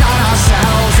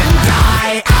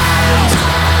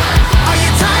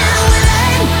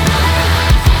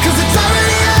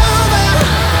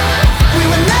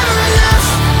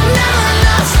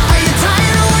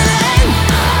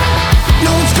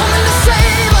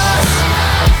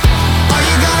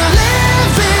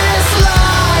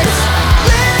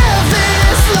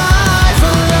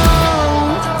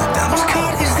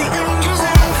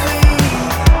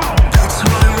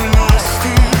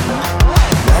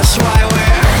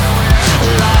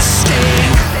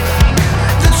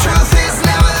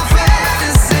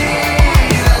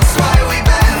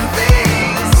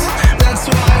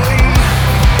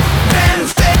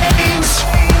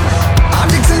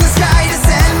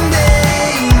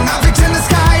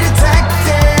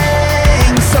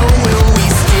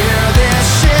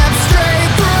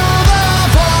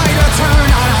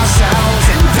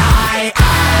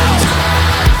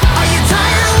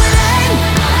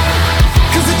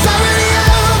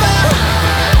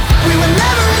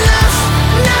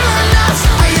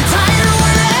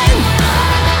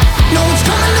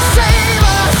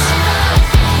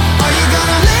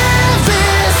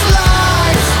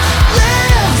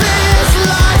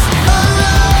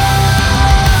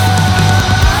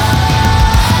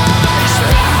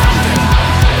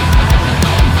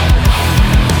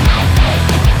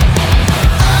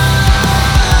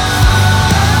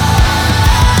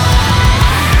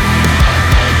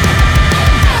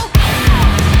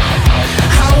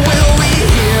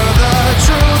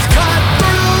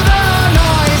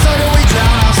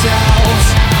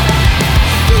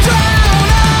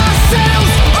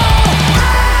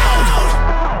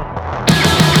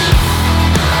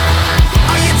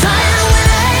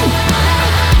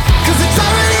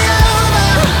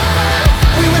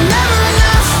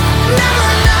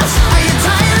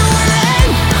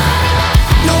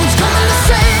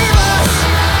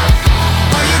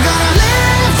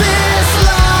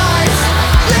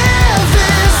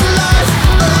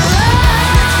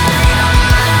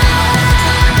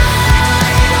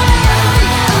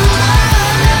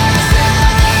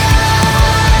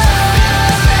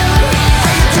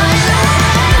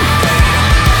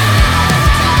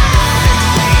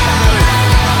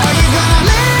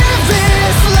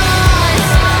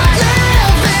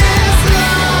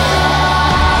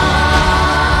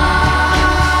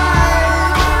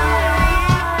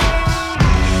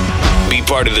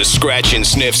part of the Scratch and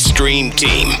Sniff stream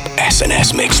team.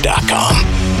 SNSMix.com.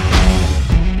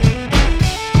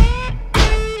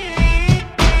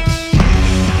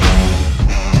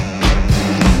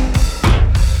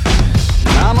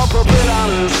 I'm a puppet on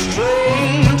a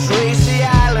string, Tracy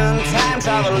Island, time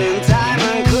traveling, time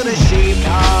and could have shaped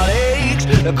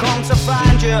heartaches. I come to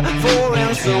find you for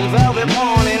in some velvet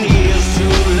morning. Years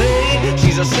too late.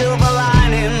 She's a silver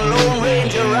lining, Lone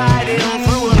Ranger riding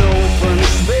through an open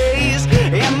space.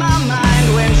 In my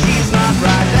mind, when she's not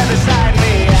right there beside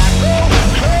me, I go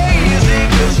crazy,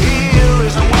 'cause here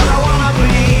isn't what I wanna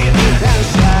be. And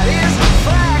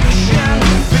satisfaction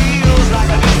feels like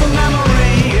a distant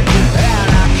memory. And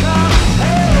I can't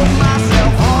help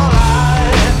myself, all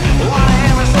I wanna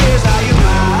ever say is, are you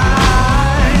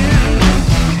mine?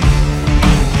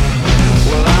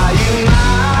 Well, are you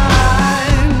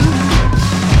mine?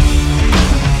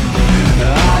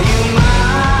 Are you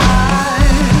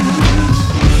mine?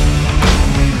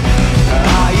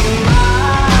 Are you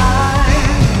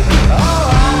mine? Oh,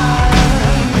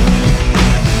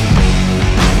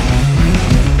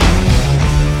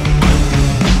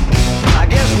 I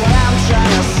guess what I'm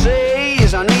trying to say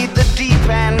is I need the deep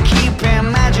end, keep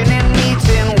imagining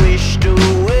meeting wished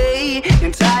away.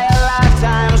 Entire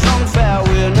lifetimes unfair,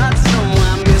 we're not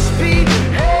someone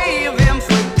misbehaving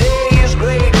for days.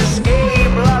 Great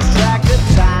escape, lost track of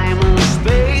time and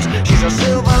space. She's a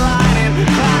silver lining,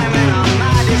 climbing on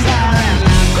my desire. And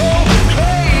I go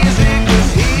crazy, 'cause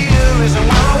here isn't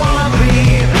where I wanna be.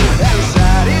 And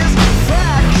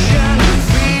satisfaction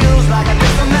feels like a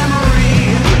distant memory.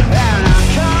 And I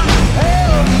can't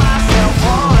help myself,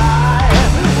 all I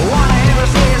wanna ever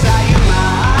say is, are you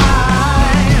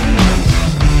mine?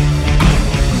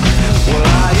 Well,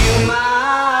 are you mine?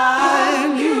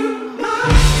 Are you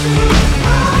mine?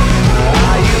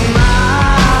 Are you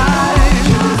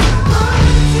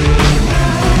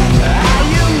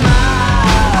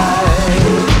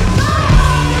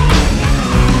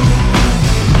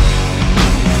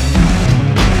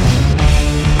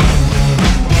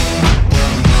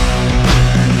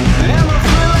And the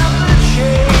thrill of the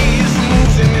chase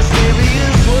moves in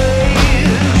mysterious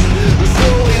ways. So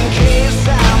in case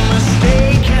I'm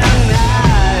mistaken,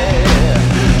 I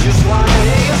just wanna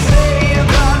hear you say you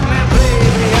got me,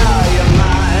 baby, are you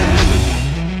mine?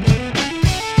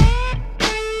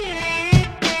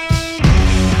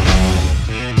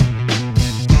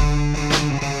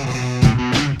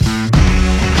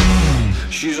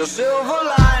 She's a silver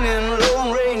lining,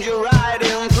 Lone Ranger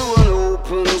riding through an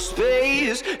open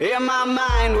space. In my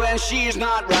mind, when she's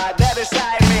not right there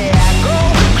beside me, I go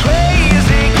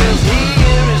crazy, 'cause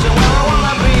here isn't where I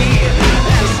wanna be.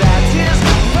 And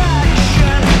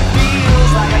satisfaction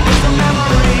feels like a distant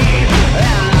memory.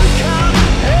 And I can't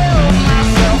help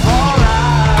myself, all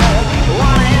I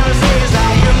wanna ever say is,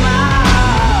 are you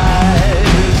mine?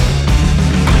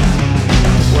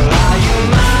 Well, are you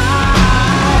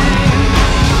mine?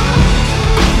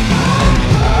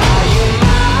 Are you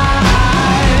mine? Are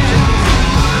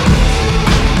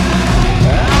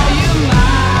you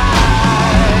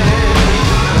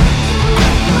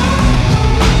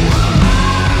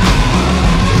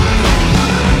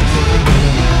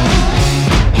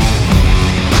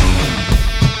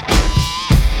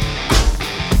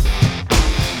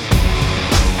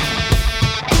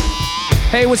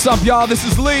Hey, what's up, y'all? This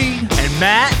is Lee and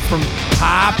Matt from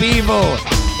Pop Evil,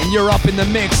 and you're up in the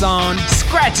mix on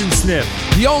Scratch and Sniff,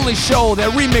 the only show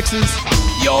that remixes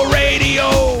your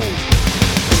radio.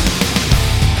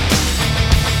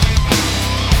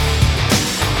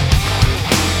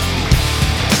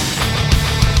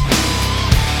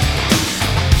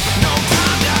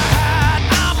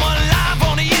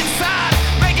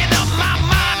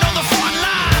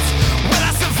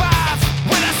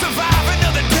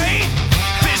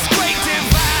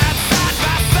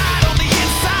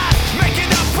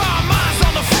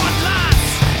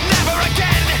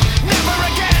 Never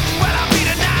again, well I'll be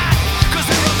tonight, 'cause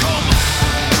here I come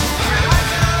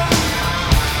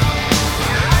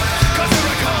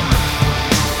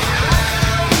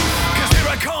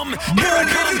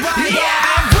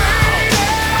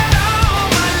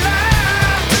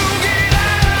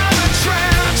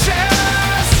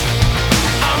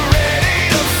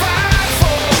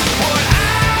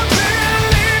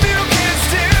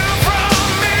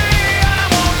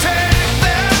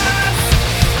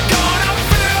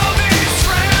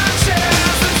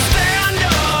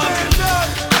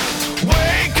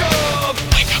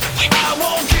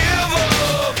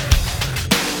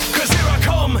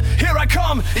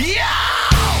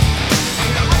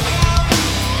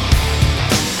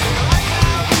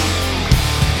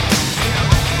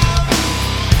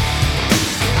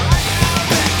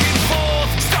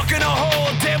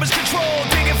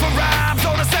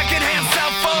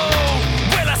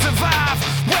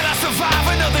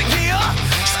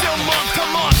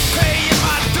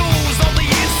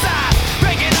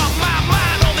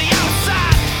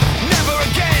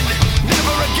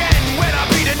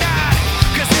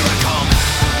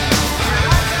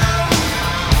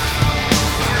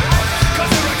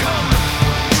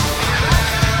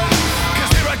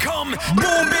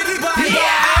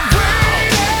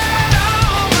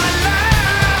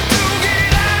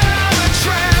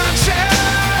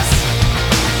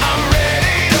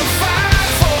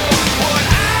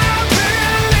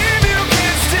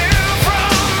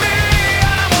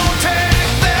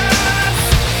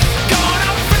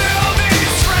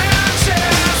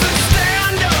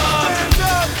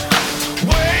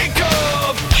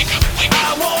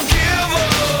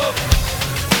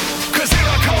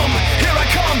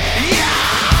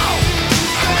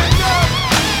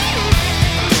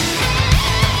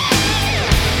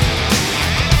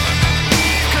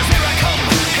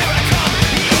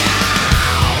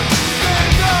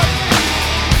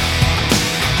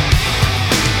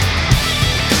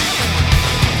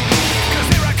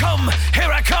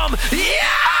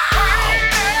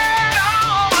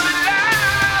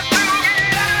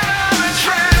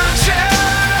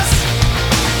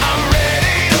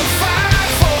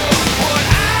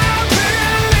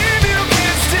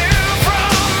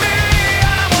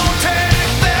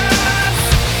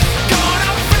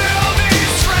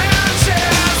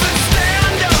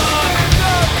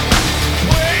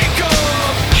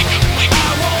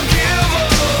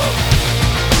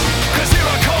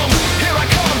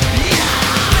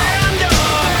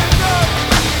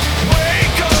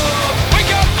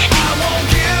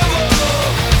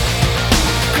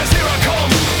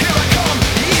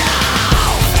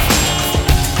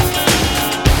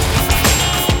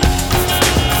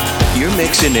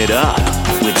Mixing it up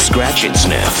with Scratch and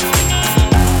Sniff.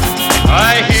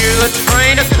 I hear the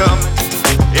train a-comin',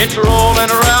 it's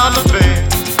rolling around the bend,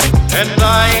 and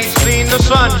I ain't seen the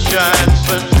sunshine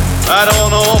since I don't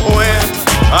know when.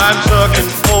 I'm stuck in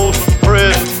Folsom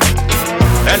Prison,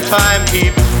 and time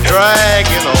keeps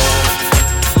dragging on.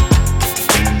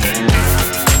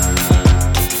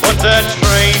 But that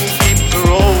train keeps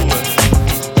rolling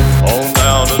on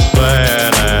down to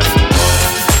San Antonio.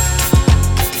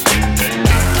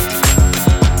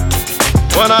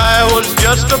 When I was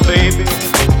just a baby,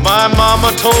 my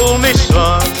mama told me,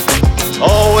 son,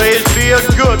 always be a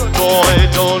good boy,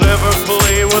 don't ever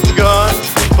play with guns.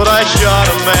 But I shot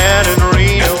a man in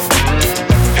Reno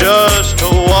just to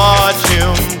watch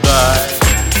him die.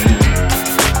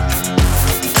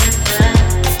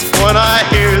 When I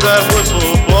hear that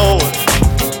whistle blowing,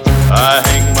 I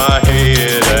hang my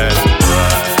head and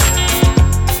cry.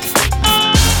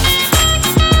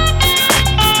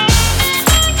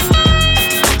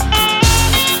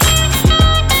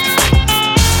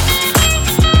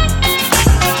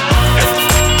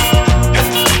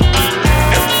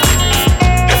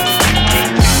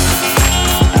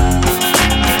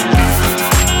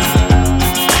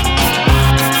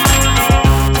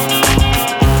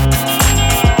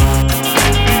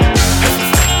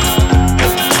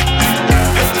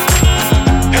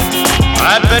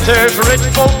 There's rich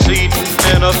folks eating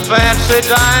in a fancy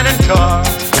dining car.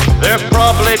 They're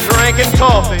probably drinking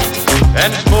coffee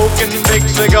and smoking big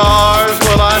cigars.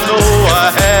 Well, I know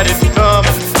I had it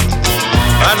coming,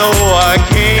 I know I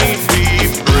can't be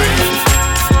free.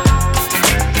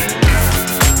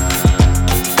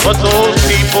 But those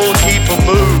people keep a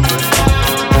moving,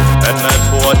 and that's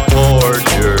what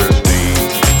tortures me.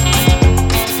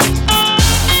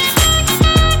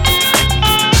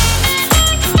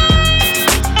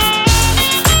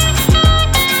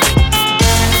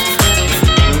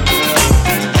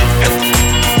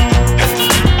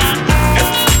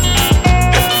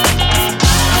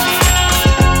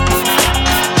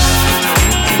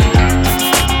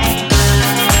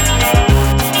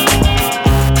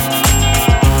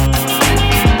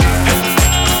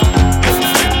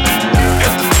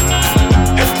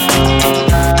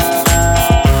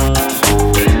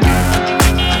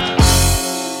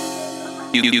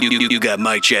 You got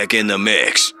Mike Check in the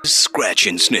mix. Scratch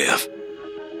and Sniff.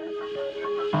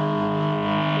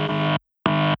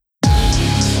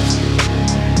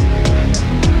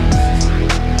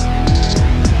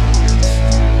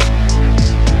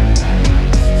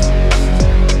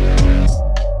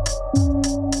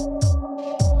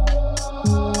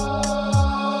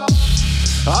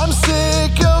 I'm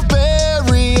sick of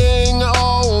burying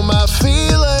all my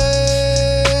feelings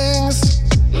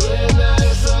in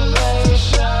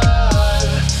isolation.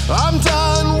 I'm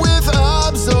done with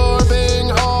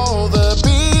absorbing all the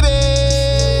beatings.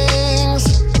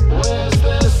 Where's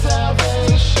the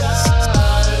salvation?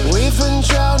 We've been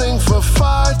drowning for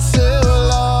far too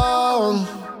long.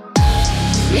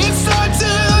 It's time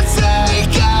to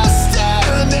take a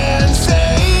stand and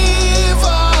save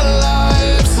our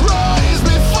lives. Rise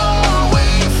before we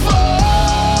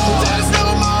fall. There's no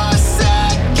more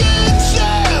second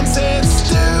chance. It's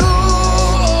do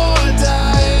or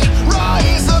die.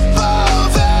 Rise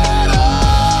above it all.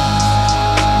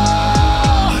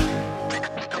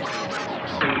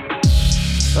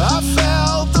 I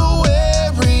felt the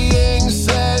wearying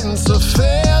sense of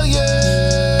failure.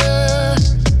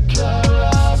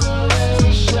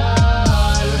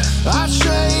 I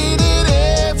traded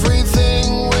everything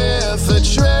with a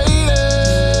traitor.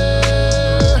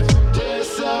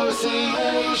 Dissociation.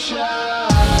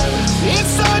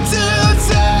 It's time to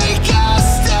take a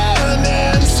stand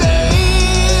and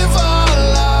save our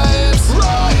lives.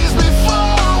 Rise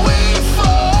before we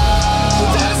fall.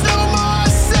 There's no more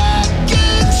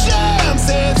second chance.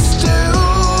 It's do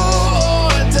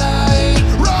or die.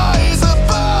 Rise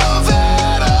above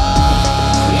it all.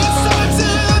 It's time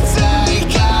to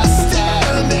take a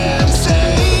stand and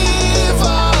save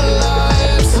our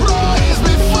lives. Rise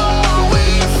before we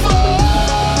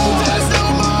fall. There's no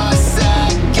more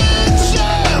second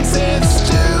chance. It's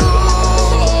do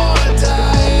or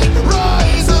die.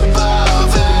 Rise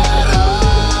above it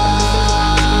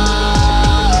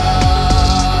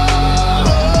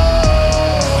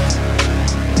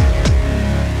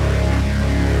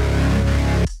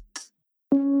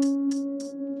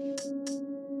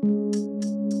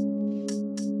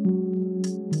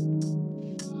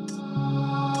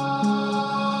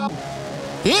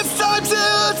It's time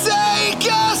to take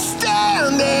a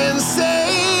stand and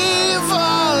save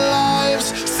our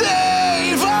lives,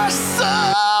 save our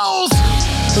souls.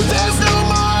 There's no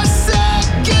more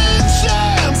second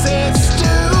chance. It's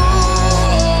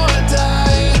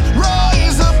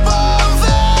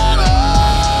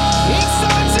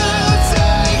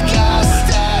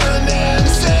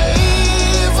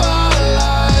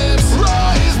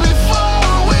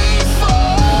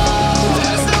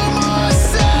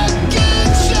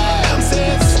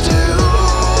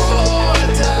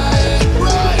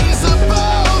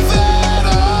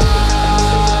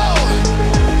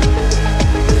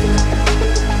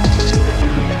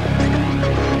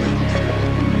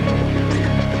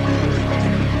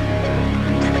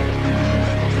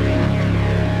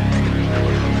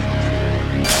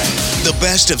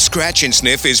best of Scratch and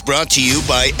Sniff is brought to you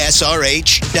by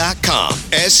SRH.com.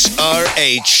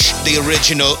 SRH, the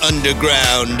original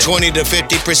underground. 20 to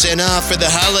 50% off for the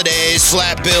holidays.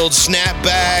 Flat billed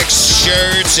snapbacks,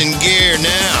 shirts, and gear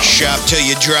now. Shop till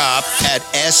you drop at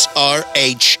SRH.com.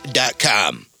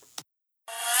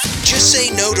 Just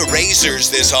say no to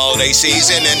razors this holiday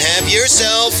season and have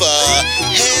yourself a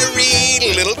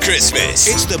hairy little Christmas.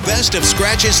 It's the best of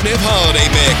Scratch and Sniff holiday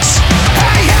mix.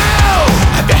 Hey you!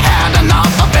 Have you had enough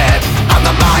of it? Of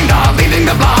the blind are leading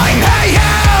the blind. Hey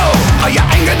you! Are you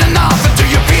angered enough? Do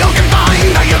you feel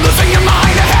confined? Are you losing your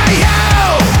mind? Hey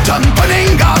you! Done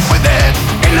putting up with it.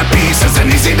 Inner peace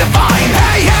isn't easy to find.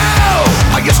 Hey you!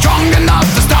 Are you strong enough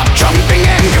to stop jumping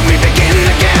in? Can we begin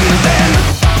again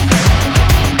then?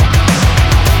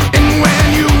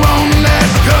 When you won't let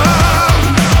go,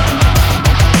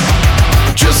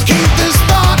 just keep this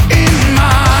thought in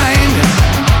mind.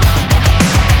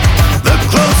 The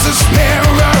closest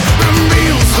mirror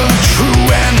reveals the true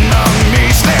enemy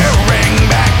staring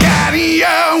back at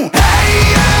you. Hey,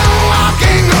 you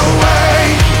walking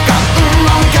away, got the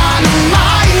wrong kind of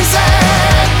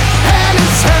mindset, and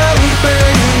it's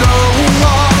helping no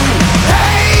one.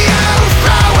 Hey, you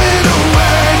throw it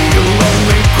away, you'll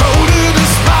only grow to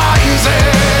despise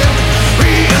it.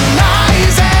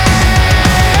 Realize it.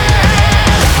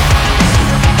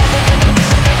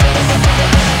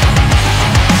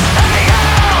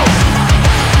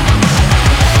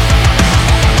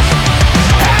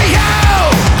 Hey you,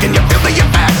 can you feel the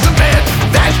effect of it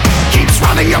that keeps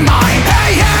running your mind?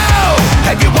 Hey you,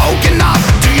 have you woken up?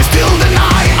 Do you still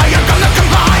deny? Are you gonna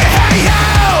comply? Hey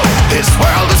you, this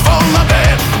world is full of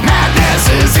it. Madness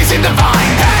is easy to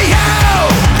find. Hey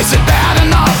you, is it bad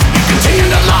enough? You continue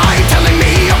to lie, telling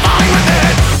me you're fine with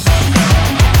it.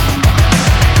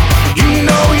 You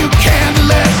know you can't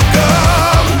let go,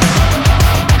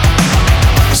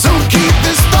 so keep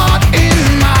this thought in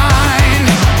mind.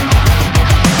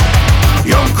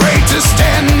 Your greatest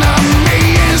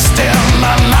enemy is still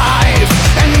alive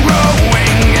and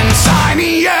growing inside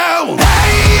you.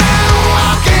 Hey, you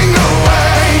walking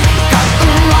away, got the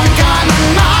wrong kind of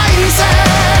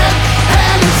mindset,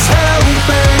 and it's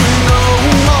helping no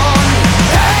one.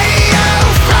 Hey, you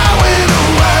throw it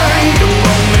away, you'll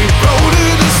only grow to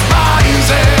despise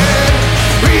it.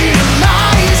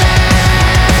 Realize it.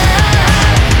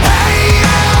 Hey,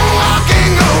 you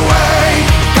walking away,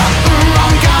 got the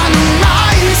wrong kind of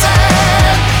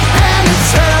mindset, and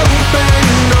it's helping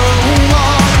no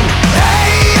one. Hey,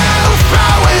 you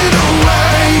throw it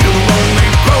away, you'll only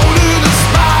grow to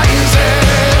despise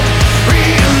it.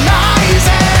 Realize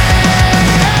it.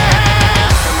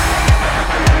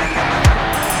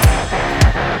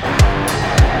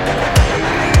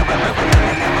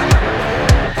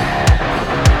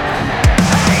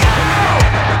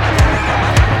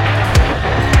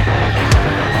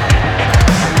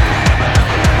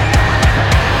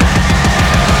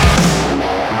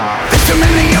 There's too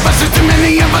many of us, there's too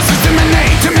many of us, there's too many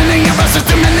of us, there's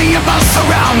too many of us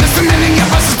around. There's too many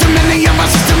of us, there's too many of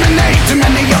us, there's too many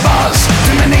of us,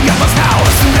 too many of us now.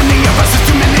 There's too many of us, there's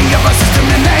too many of us, there's too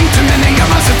many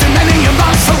of us, there's too many of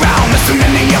us around. There's too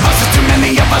many of us, there's too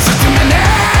many of us, there's too many.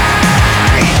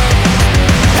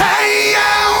 Hey,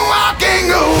 you walking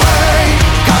away,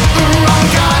 got the wrong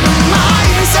kind of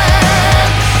mindset,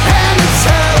 and it's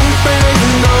helping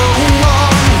no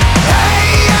one. Hey,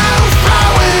 you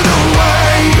throw it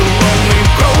away, you'll only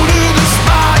grow to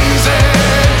despise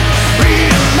it.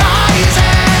 Realize it.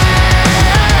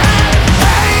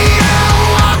 Hey, you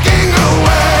walking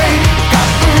away, got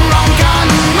the wrong kind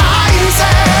of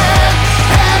mindset,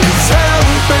 and it's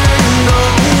helping no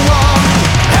one.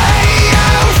 Hey,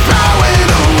 you throw it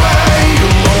away,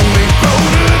 you'll only grow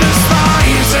to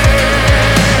despise it.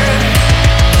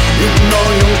 You know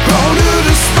you'll grow to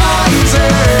despise it.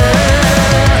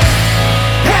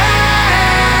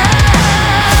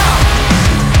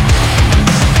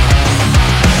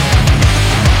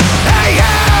 Hey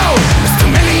you, there's too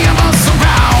many of us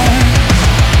around.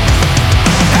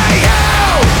 Hey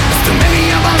you, there's too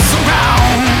many of us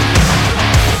around.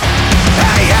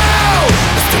 Hey you,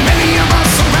 there's too many of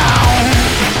us around.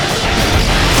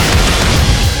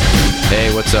 Hey,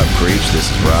 what's up, creeps?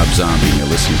 This is Rob Zombie, and you're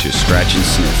listening to Scratch and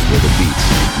Sniff, where the beats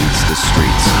meets the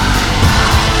streets.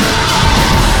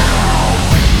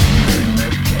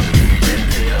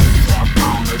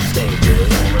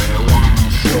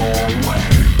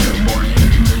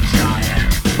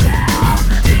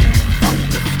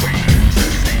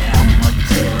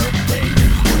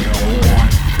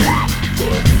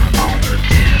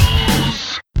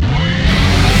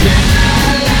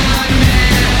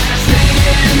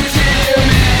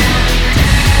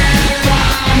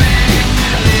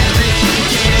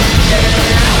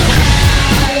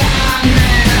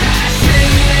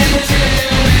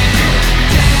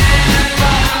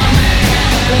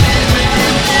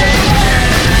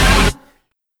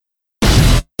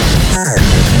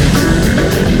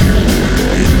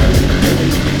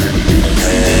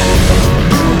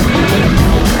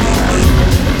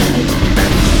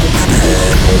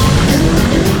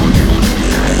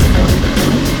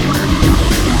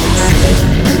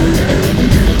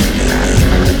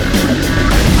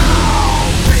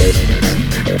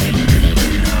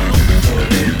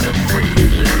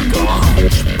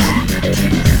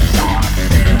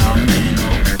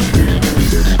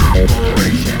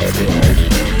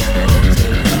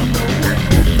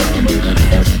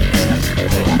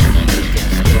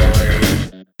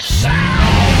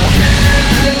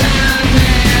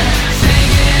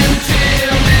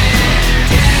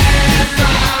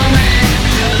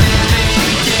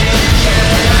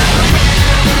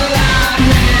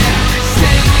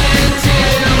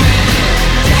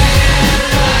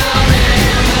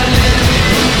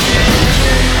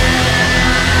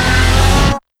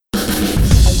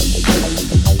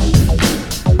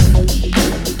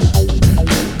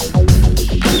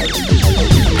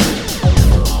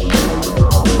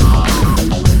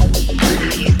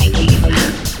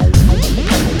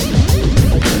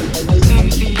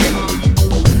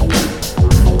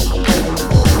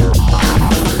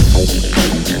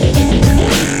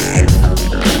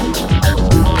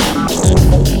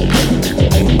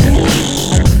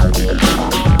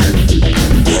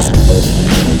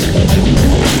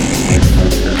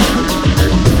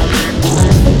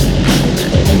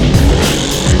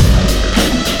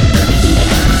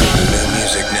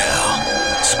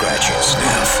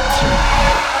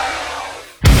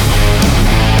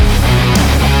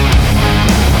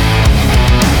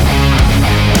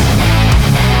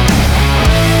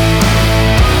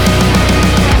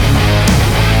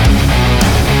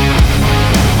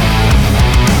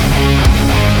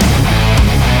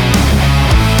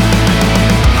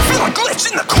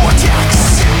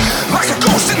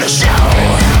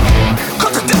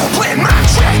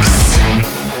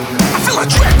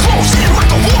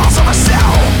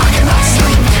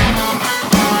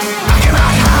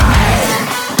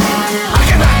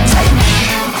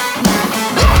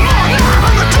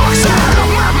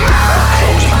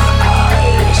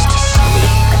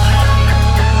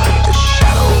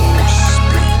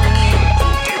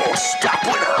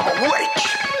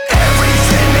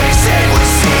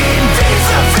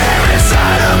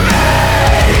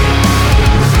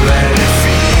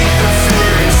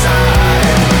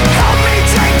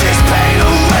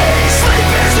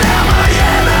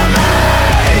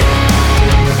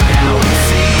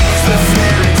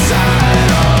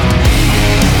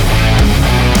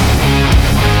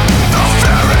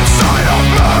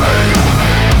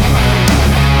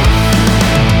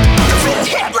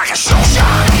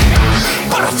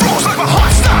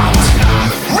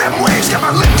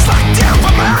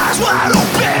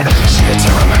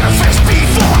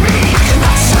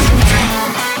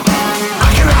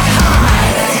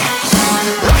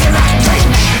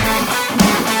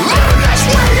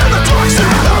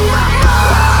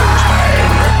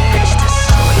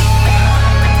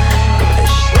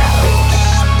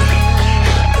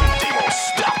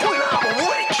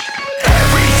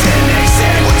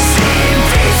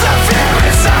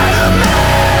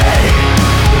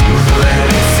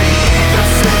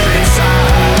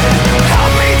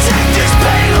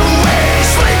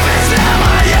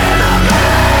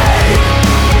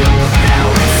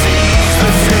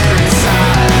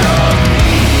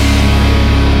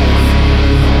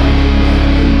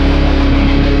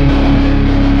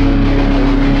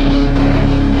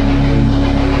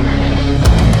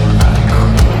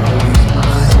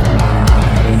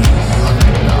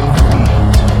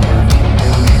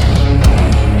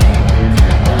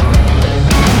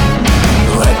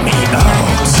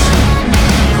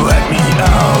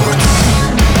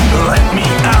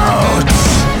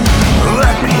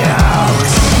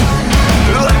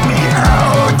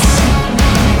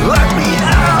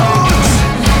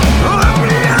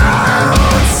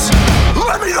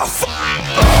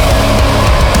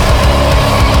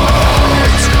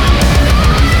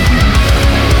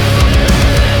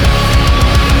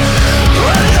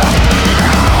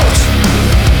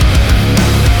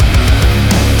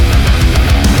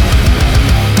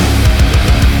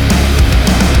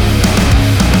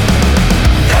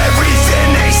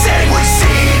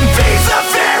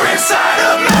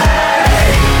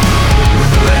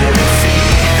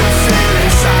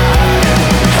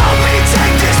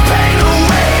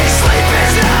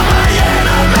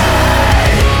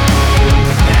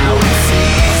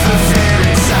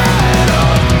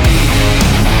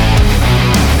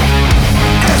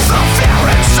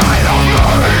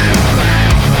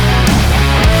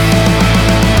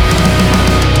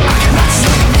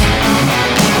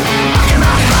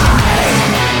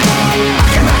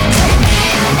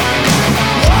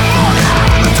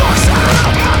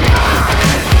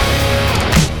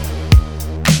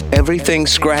 Everything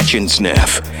Scratch and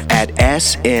Sniff at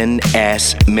snsmix.com.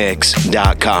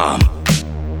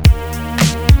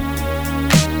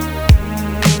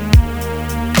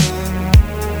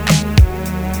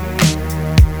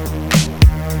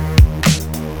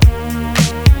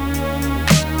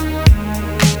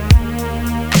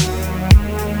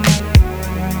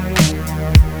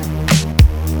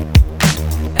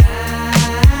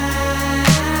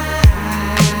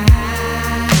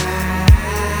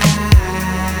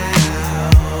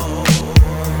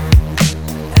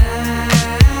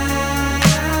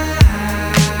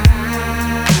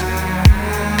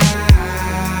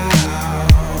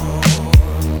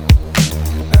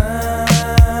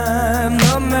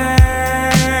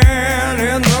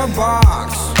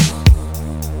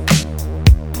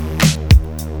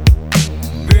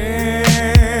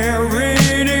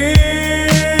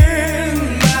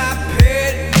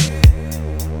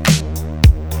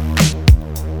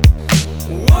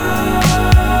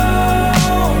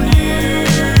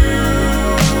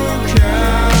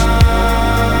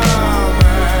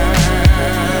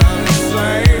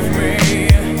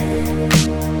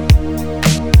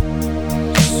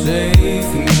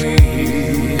 save me.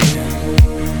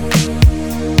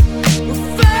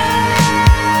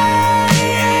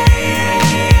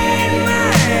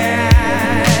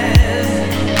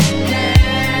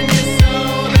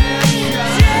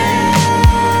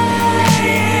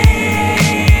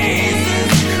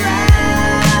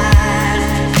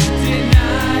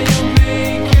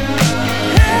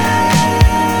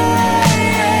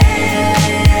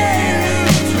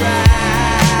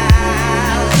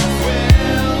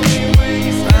 Will we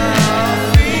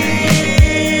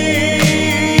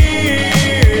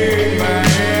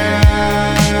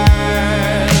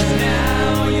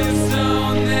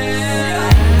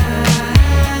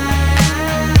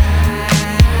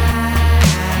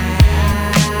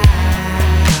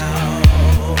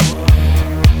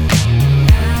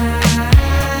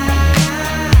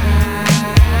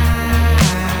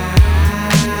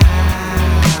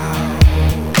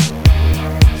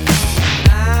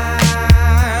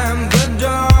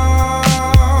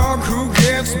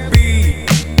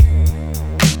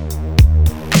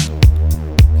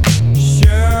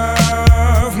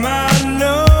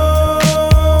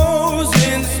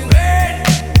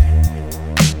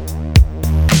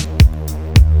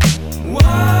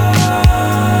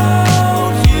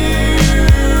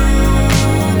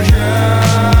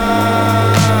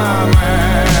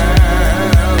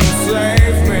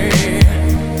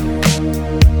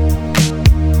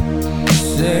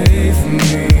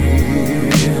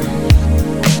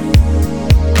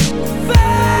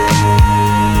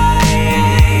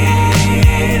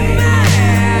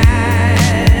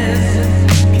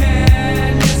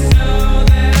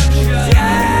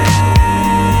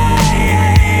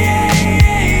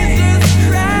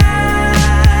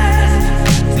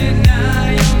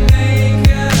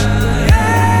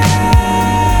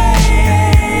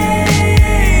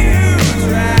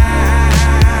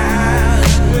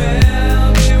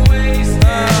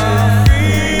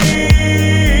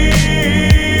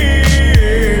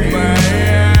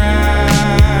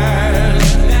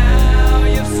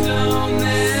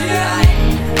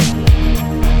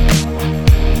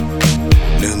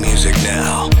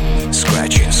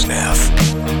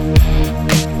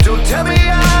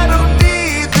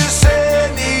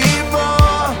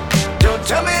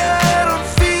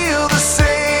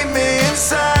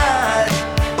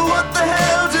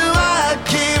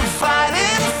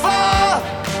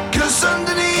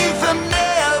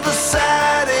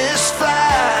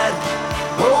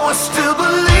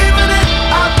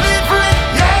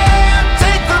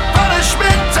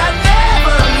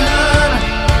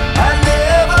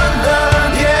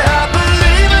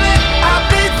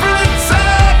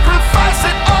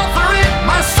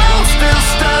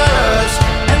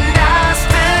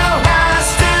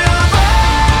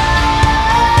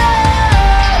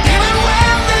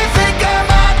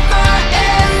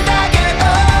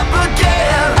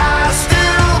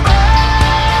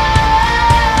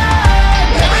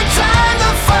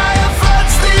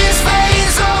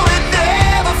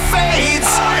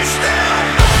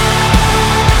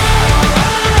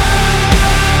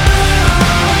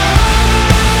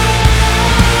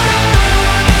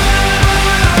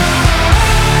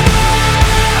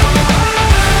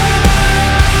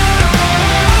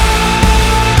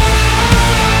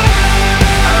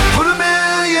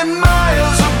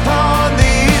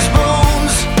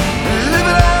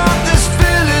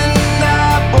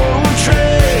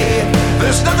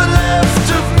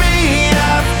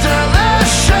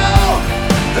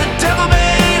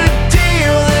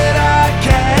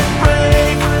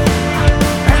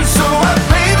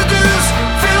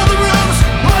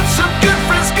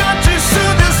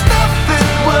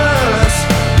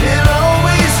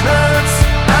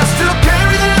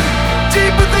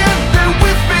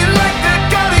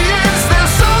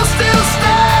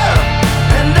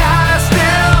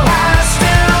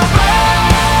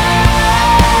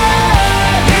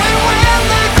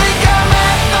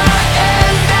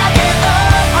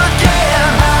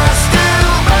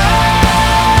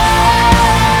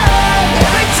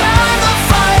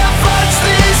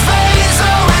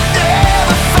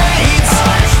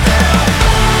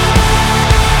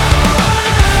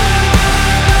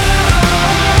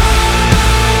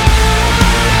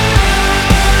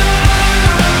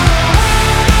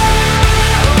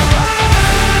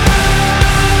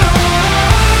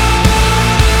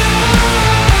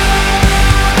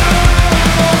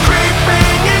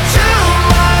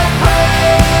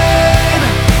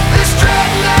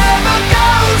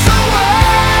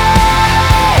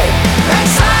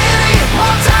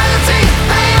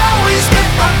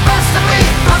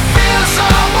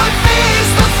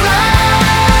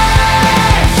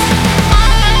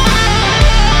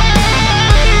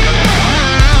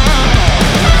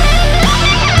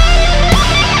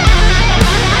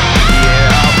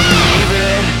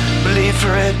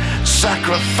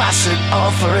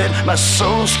My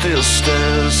soul still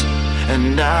stirs,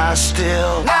 and I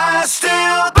still burn.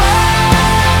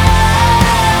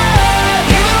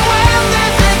 Even when they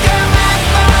think I'm at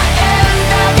my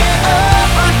end, I get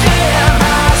up again.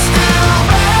 I still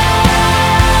burn.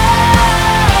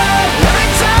 Every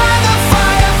time the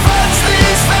fire floods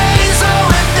these veins,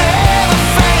 oh, it never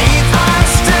fades. I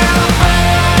still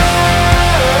burn.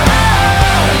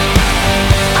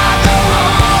 I go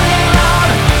on and on.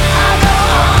 I go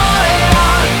on and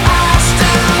on. I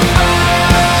still burn.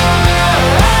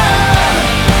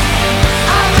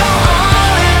 I go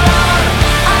on and on.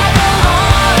 I go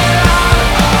on and on.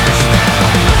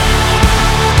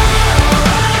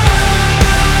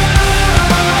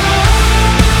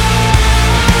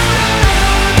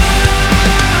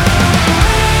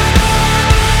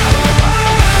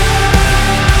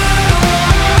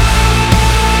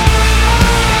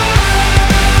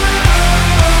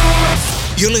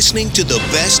 You're listening to the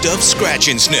best of Scratch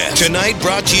and Sniff. Tonight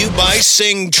brought to you by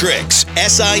Singtrix.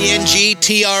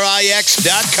 SINGTRIX.com.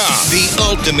 The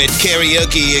ultimate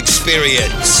karaoke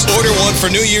experience. Order one for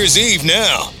New Year's Eve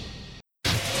now.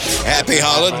 Happy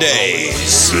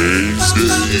holidays.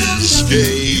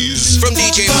 Days. From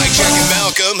DJ Mike, Jack, and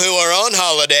Malcolm, who are on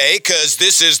holiday, because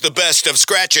this is the best of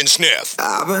Scratch and Sniff.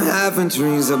 I've been having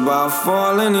dreams about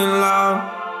falling in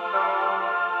love.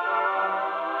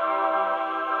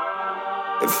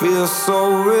 It feels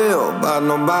so real, but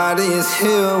nobody is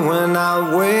here when I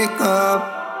wake up.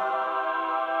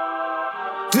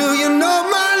 Do you know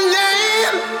my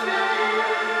name?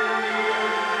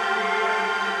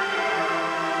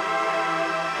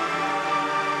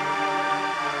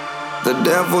 The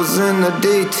devil's in the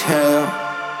detail.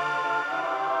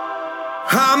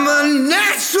 I'm a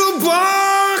natural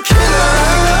born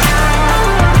killer.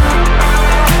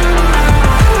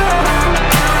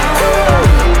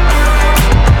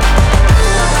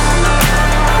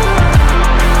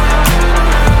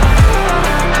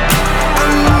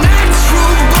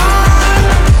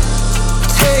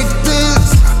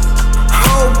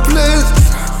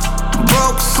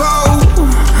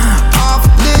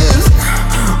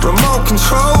 Remote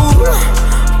control,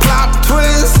 plot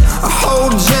twist, a whole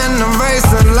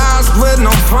generation lost with no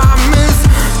promise.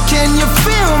 Can you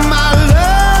feel my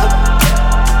love?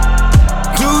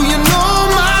 Do you know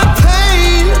my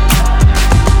pain?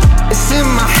 It's in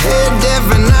my head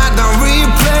every night. I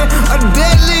replay a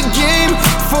deadly game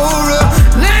for a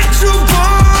natural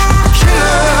born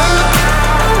killer.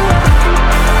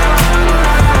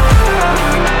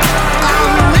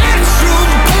 I'm a natural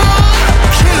born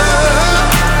killer.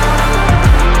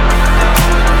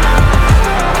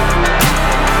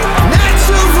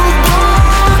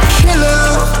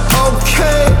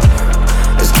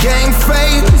 Game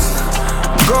fades,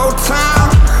 go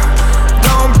time,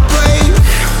 don't break,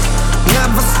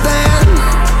 never stand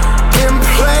in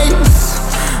place,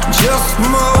 just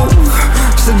move,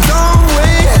 so don't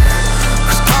wait,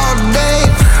 'cause all day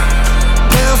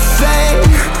they'll say,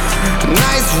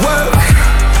 nice work,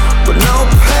 but no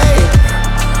pay,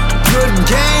 good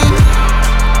game,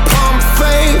 pump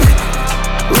fake,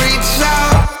 reach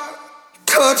out,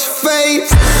 touch faith,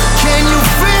 can you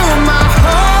feel my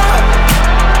heart?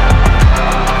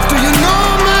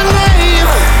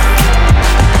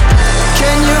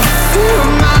 Feel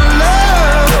my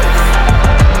love.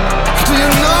 Do you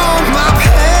know my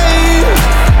pain?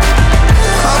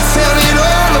 I'll tear it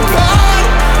all apart.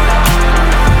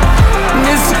 And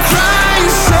it's a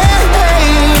crying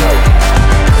shame.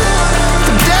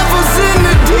 The devil's in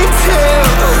the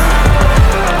details.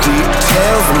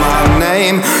 Details my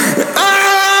name.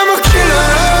 I'm a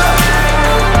killer.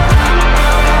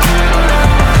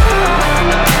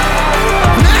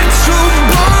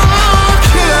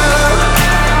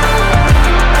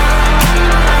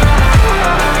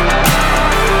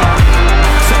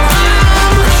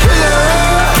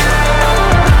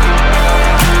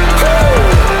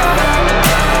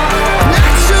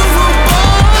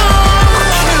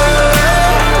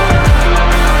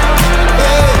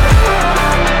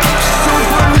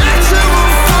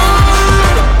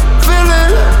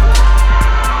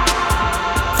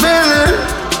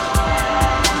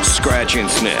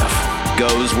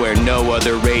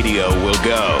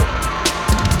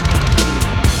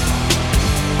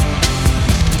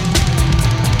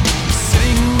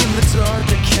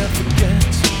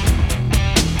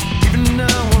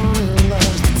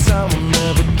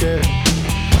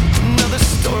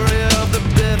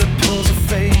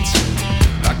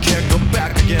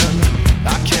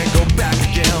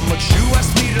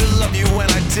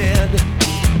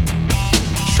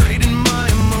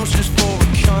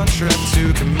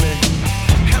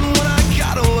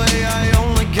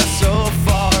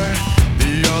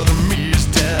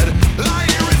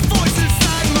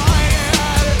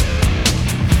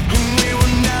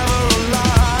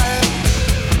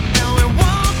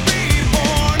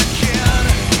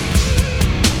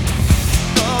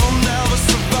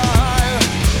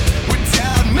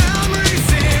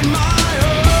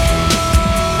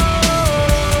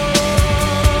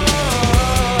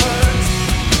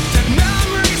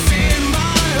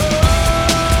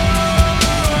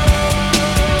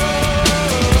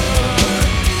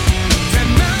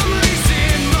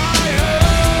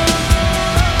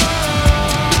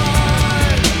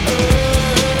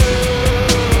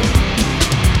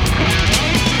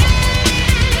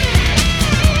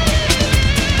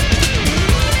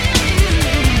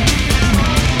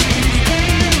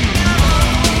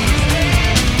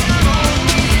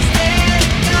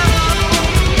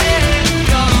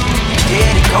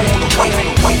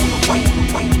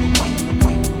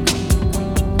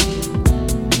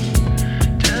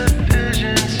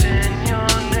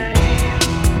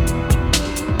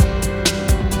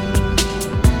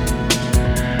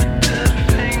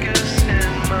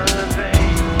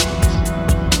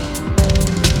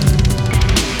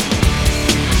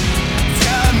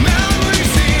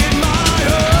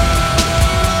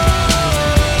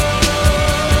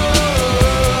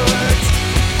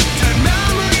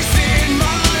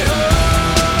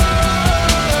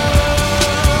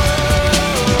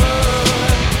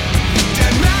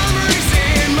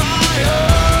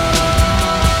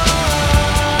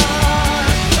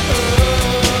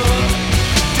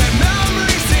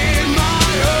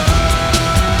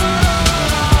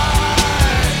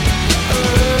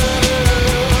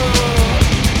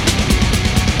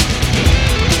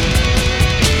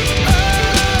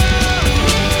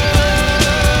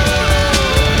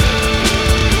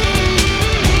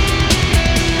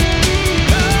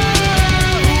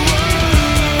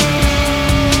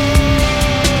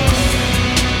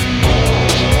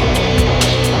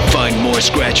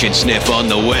 Scratch and Sniff on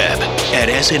the web at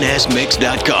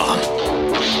snsmix.com.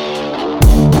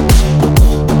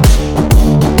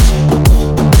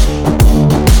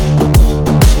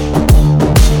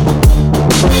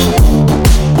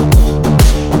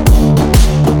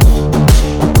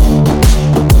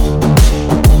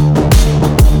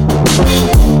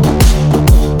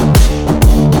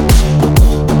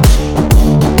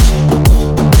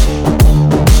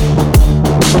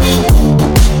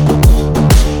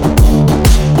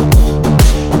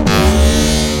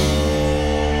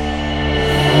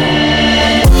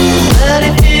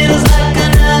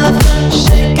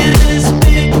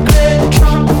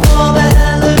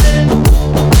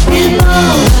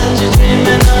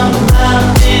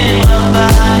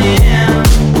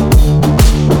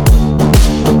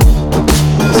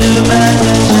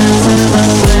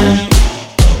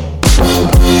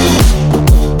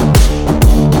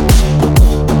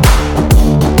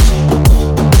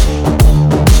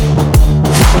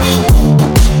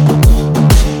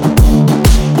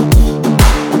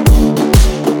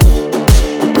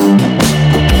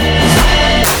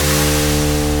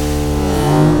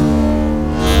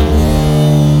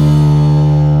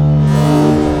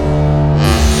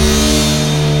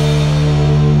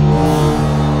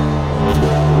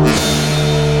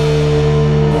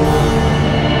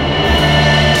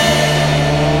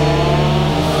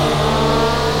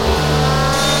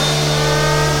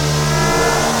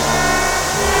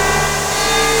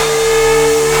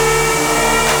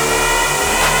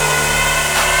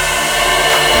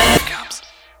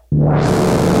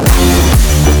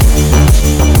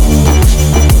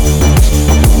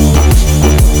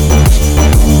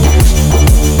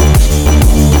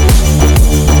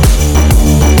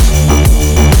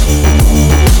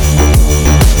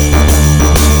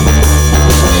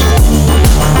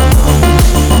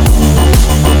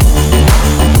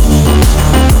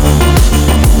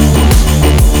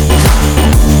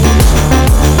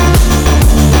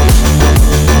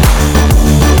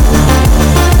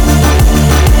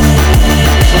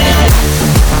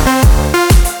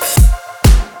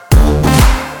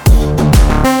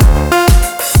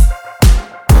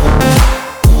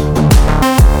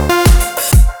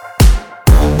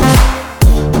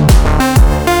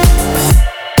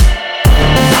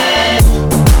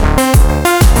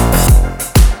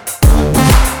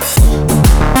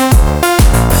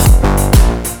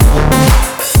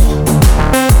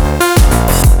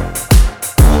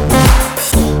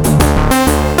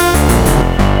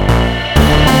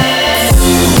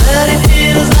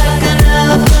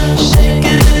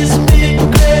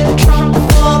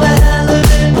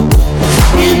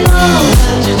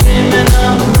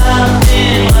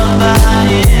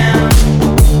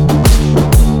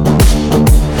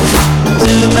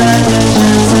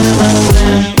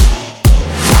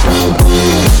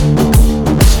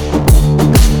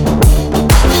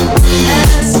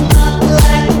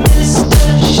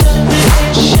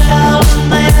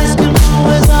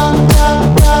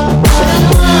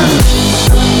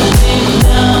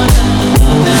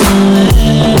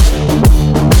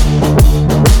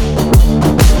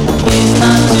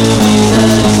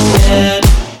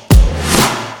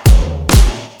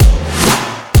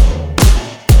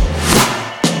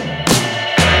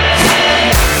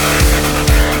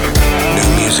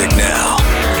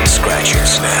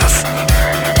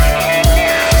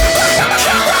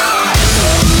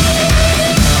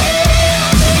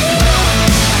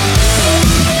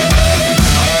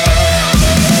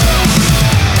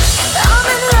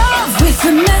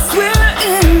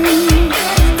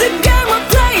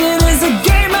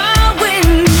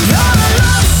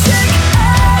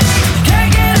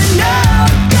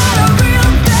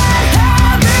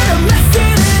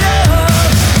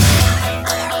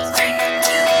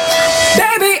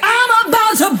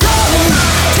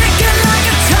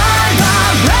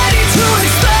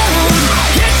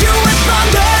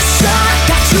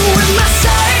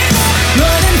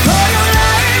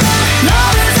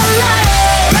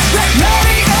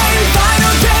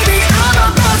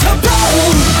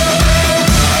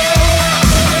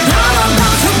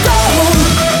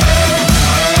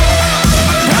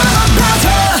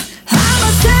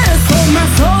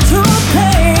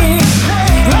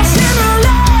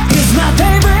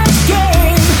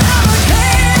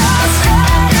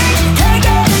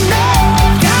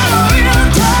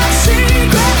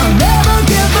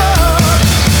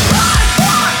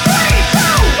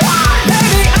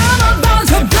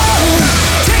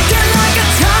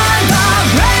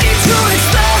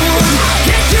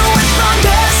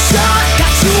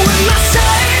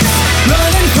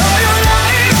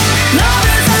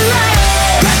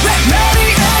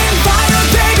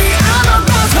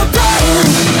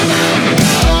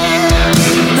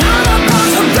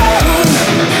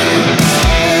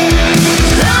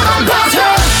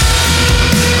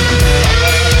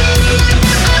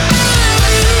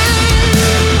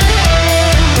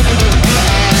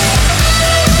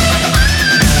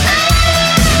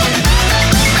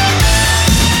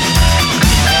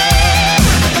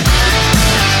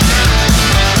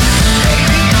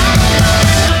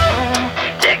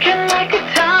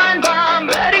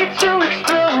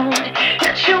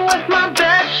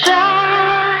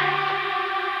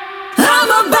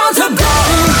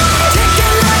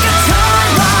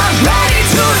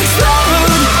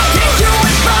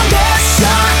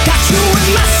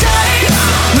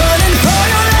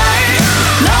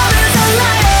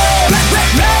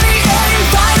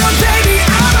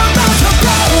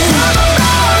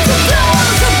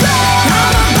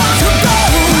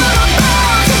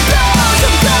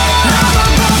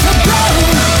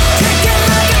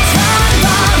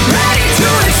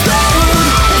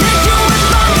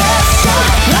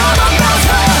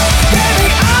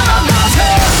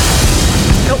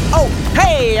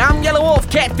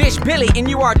 and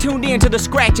you are tuned in to the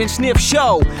Scratch and Sniff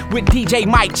Show with DJ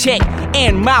Mike Check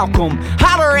and Malcolm.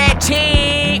 Holler at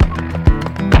you!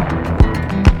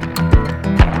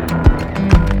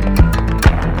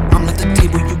 I'm not the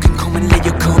table you can come and lay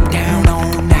your cup down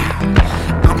on now.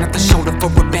 I'm not the shoulder for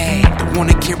a bag, don't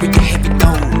wanna carry your heavy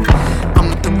load. I'm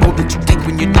not the road that you take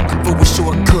when you're looking for a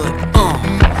shortcut.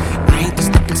 I ain't the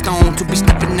stepping stone to be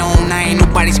stepping on, I ain't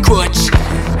nobody's crutch.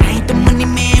 I ain't the money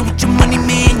man with your money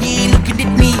man, you ain't looking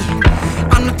at me.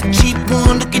 I'm not the cheap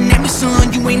one looking at me,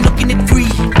 son, you ain't looking at free.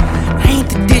 I ain't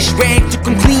the dish rag to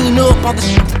come clean up all the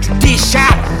shit that you dish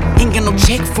out. Ain't got no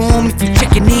check form if you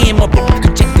checking in,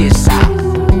 motherfucker, check this out.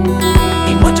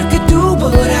 Ain't much I could do,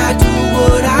 but I do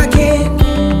what I can.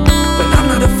 But I'm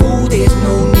not a fool, there's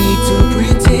no need to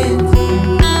pretend.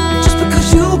 Just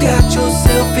because you got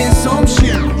yourself in some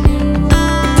shit,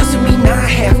 it doesn't mean I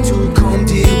have to come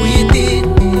deal with it.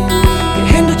 You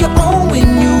handle your own when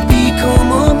you become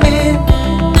a man,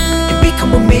 and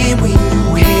become a man when you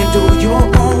handle your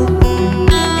own.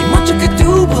 Ain't much I could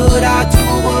do, but I do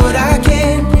what I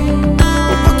can.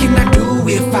 But what can I do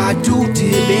if I do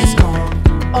till it's gone?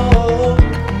 Oh,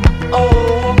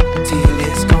 oh, till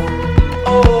it's gone.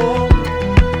 Oh,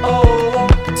 oh,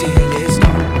 till it's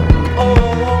gone.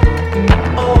 Oh,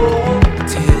 oh,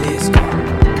 till it's gone.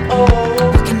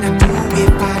 Oh, what can I do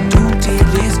if I do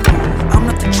till it's gone? I'm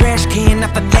not the trash can,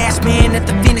 not the last man at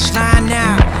the finish line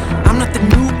now. I'm not the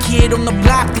new kid on the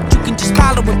block that you can just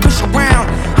follow and push around.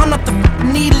 I'm not the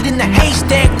needle in the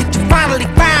haystack that you finally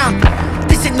found.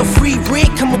 This ain't no free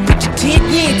rent, come up with your tent,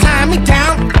 you ain't tying me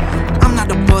down. I'm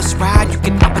not a bus ride, you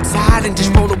can hop inside and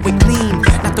just roll away clean.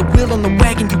 Not the wheel on the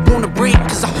wagon you wanna break,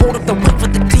 cause I hold up the whip for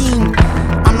the team.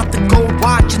 I'm not the gold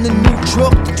watch in the new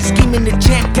truck that you scheming to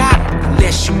check out.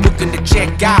 Unless you looking to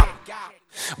check out.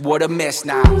 What a mess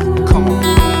now, come on.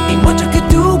 Ain't much I could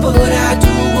do, but I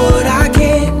do what I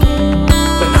can.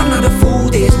 But I'm not a fool,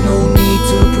 there's no need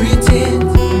to pretend.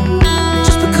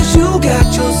 Just because you got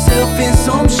yourself in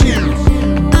some shit,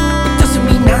 it doesn't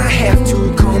mean I have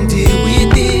to come deal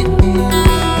with it.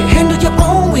 You handle your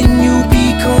own when you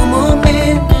become a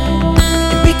man,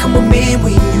 and become a man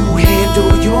when you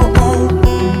handle your own.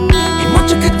 Ain't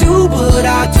much I could do, but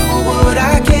I do what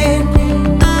I can.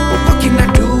 But what can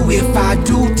I do if I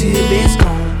do till it's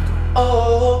gone?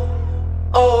 Oh,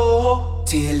 oh,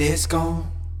 till it's gone.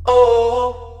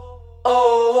 Oh,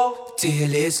 oh,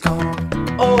 till it's gone.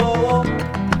 Oh,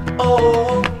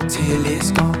 oh, till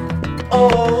it's gone.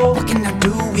 Oh, what can I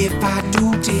do if I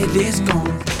do till it's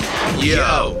gone?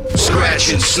 Yo,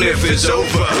 Scratch and Sniff is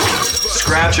over.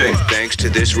 Scratching. Thanks to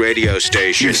this radio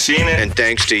station. You've seen it. And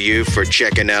thanks to you for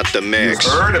checking out the mix.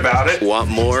 You've heard about it. Want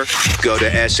more? Go to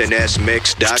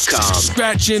snsmix.com.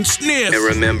 Scratch and Sniff. And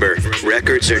remember,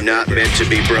 records are not meant to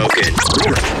be broken.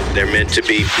 They're meant to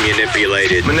be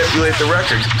manipulated. Manipulate the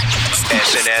record.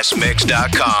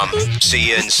 snsmix.com. See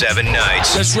you in 7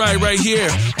 nights. That's right here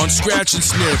on Scratch and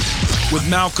Sniff with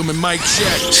Malcolm and Mike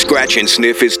Check. Scratch and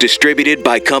Sniff is distributed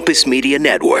by Compass Media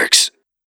Networks.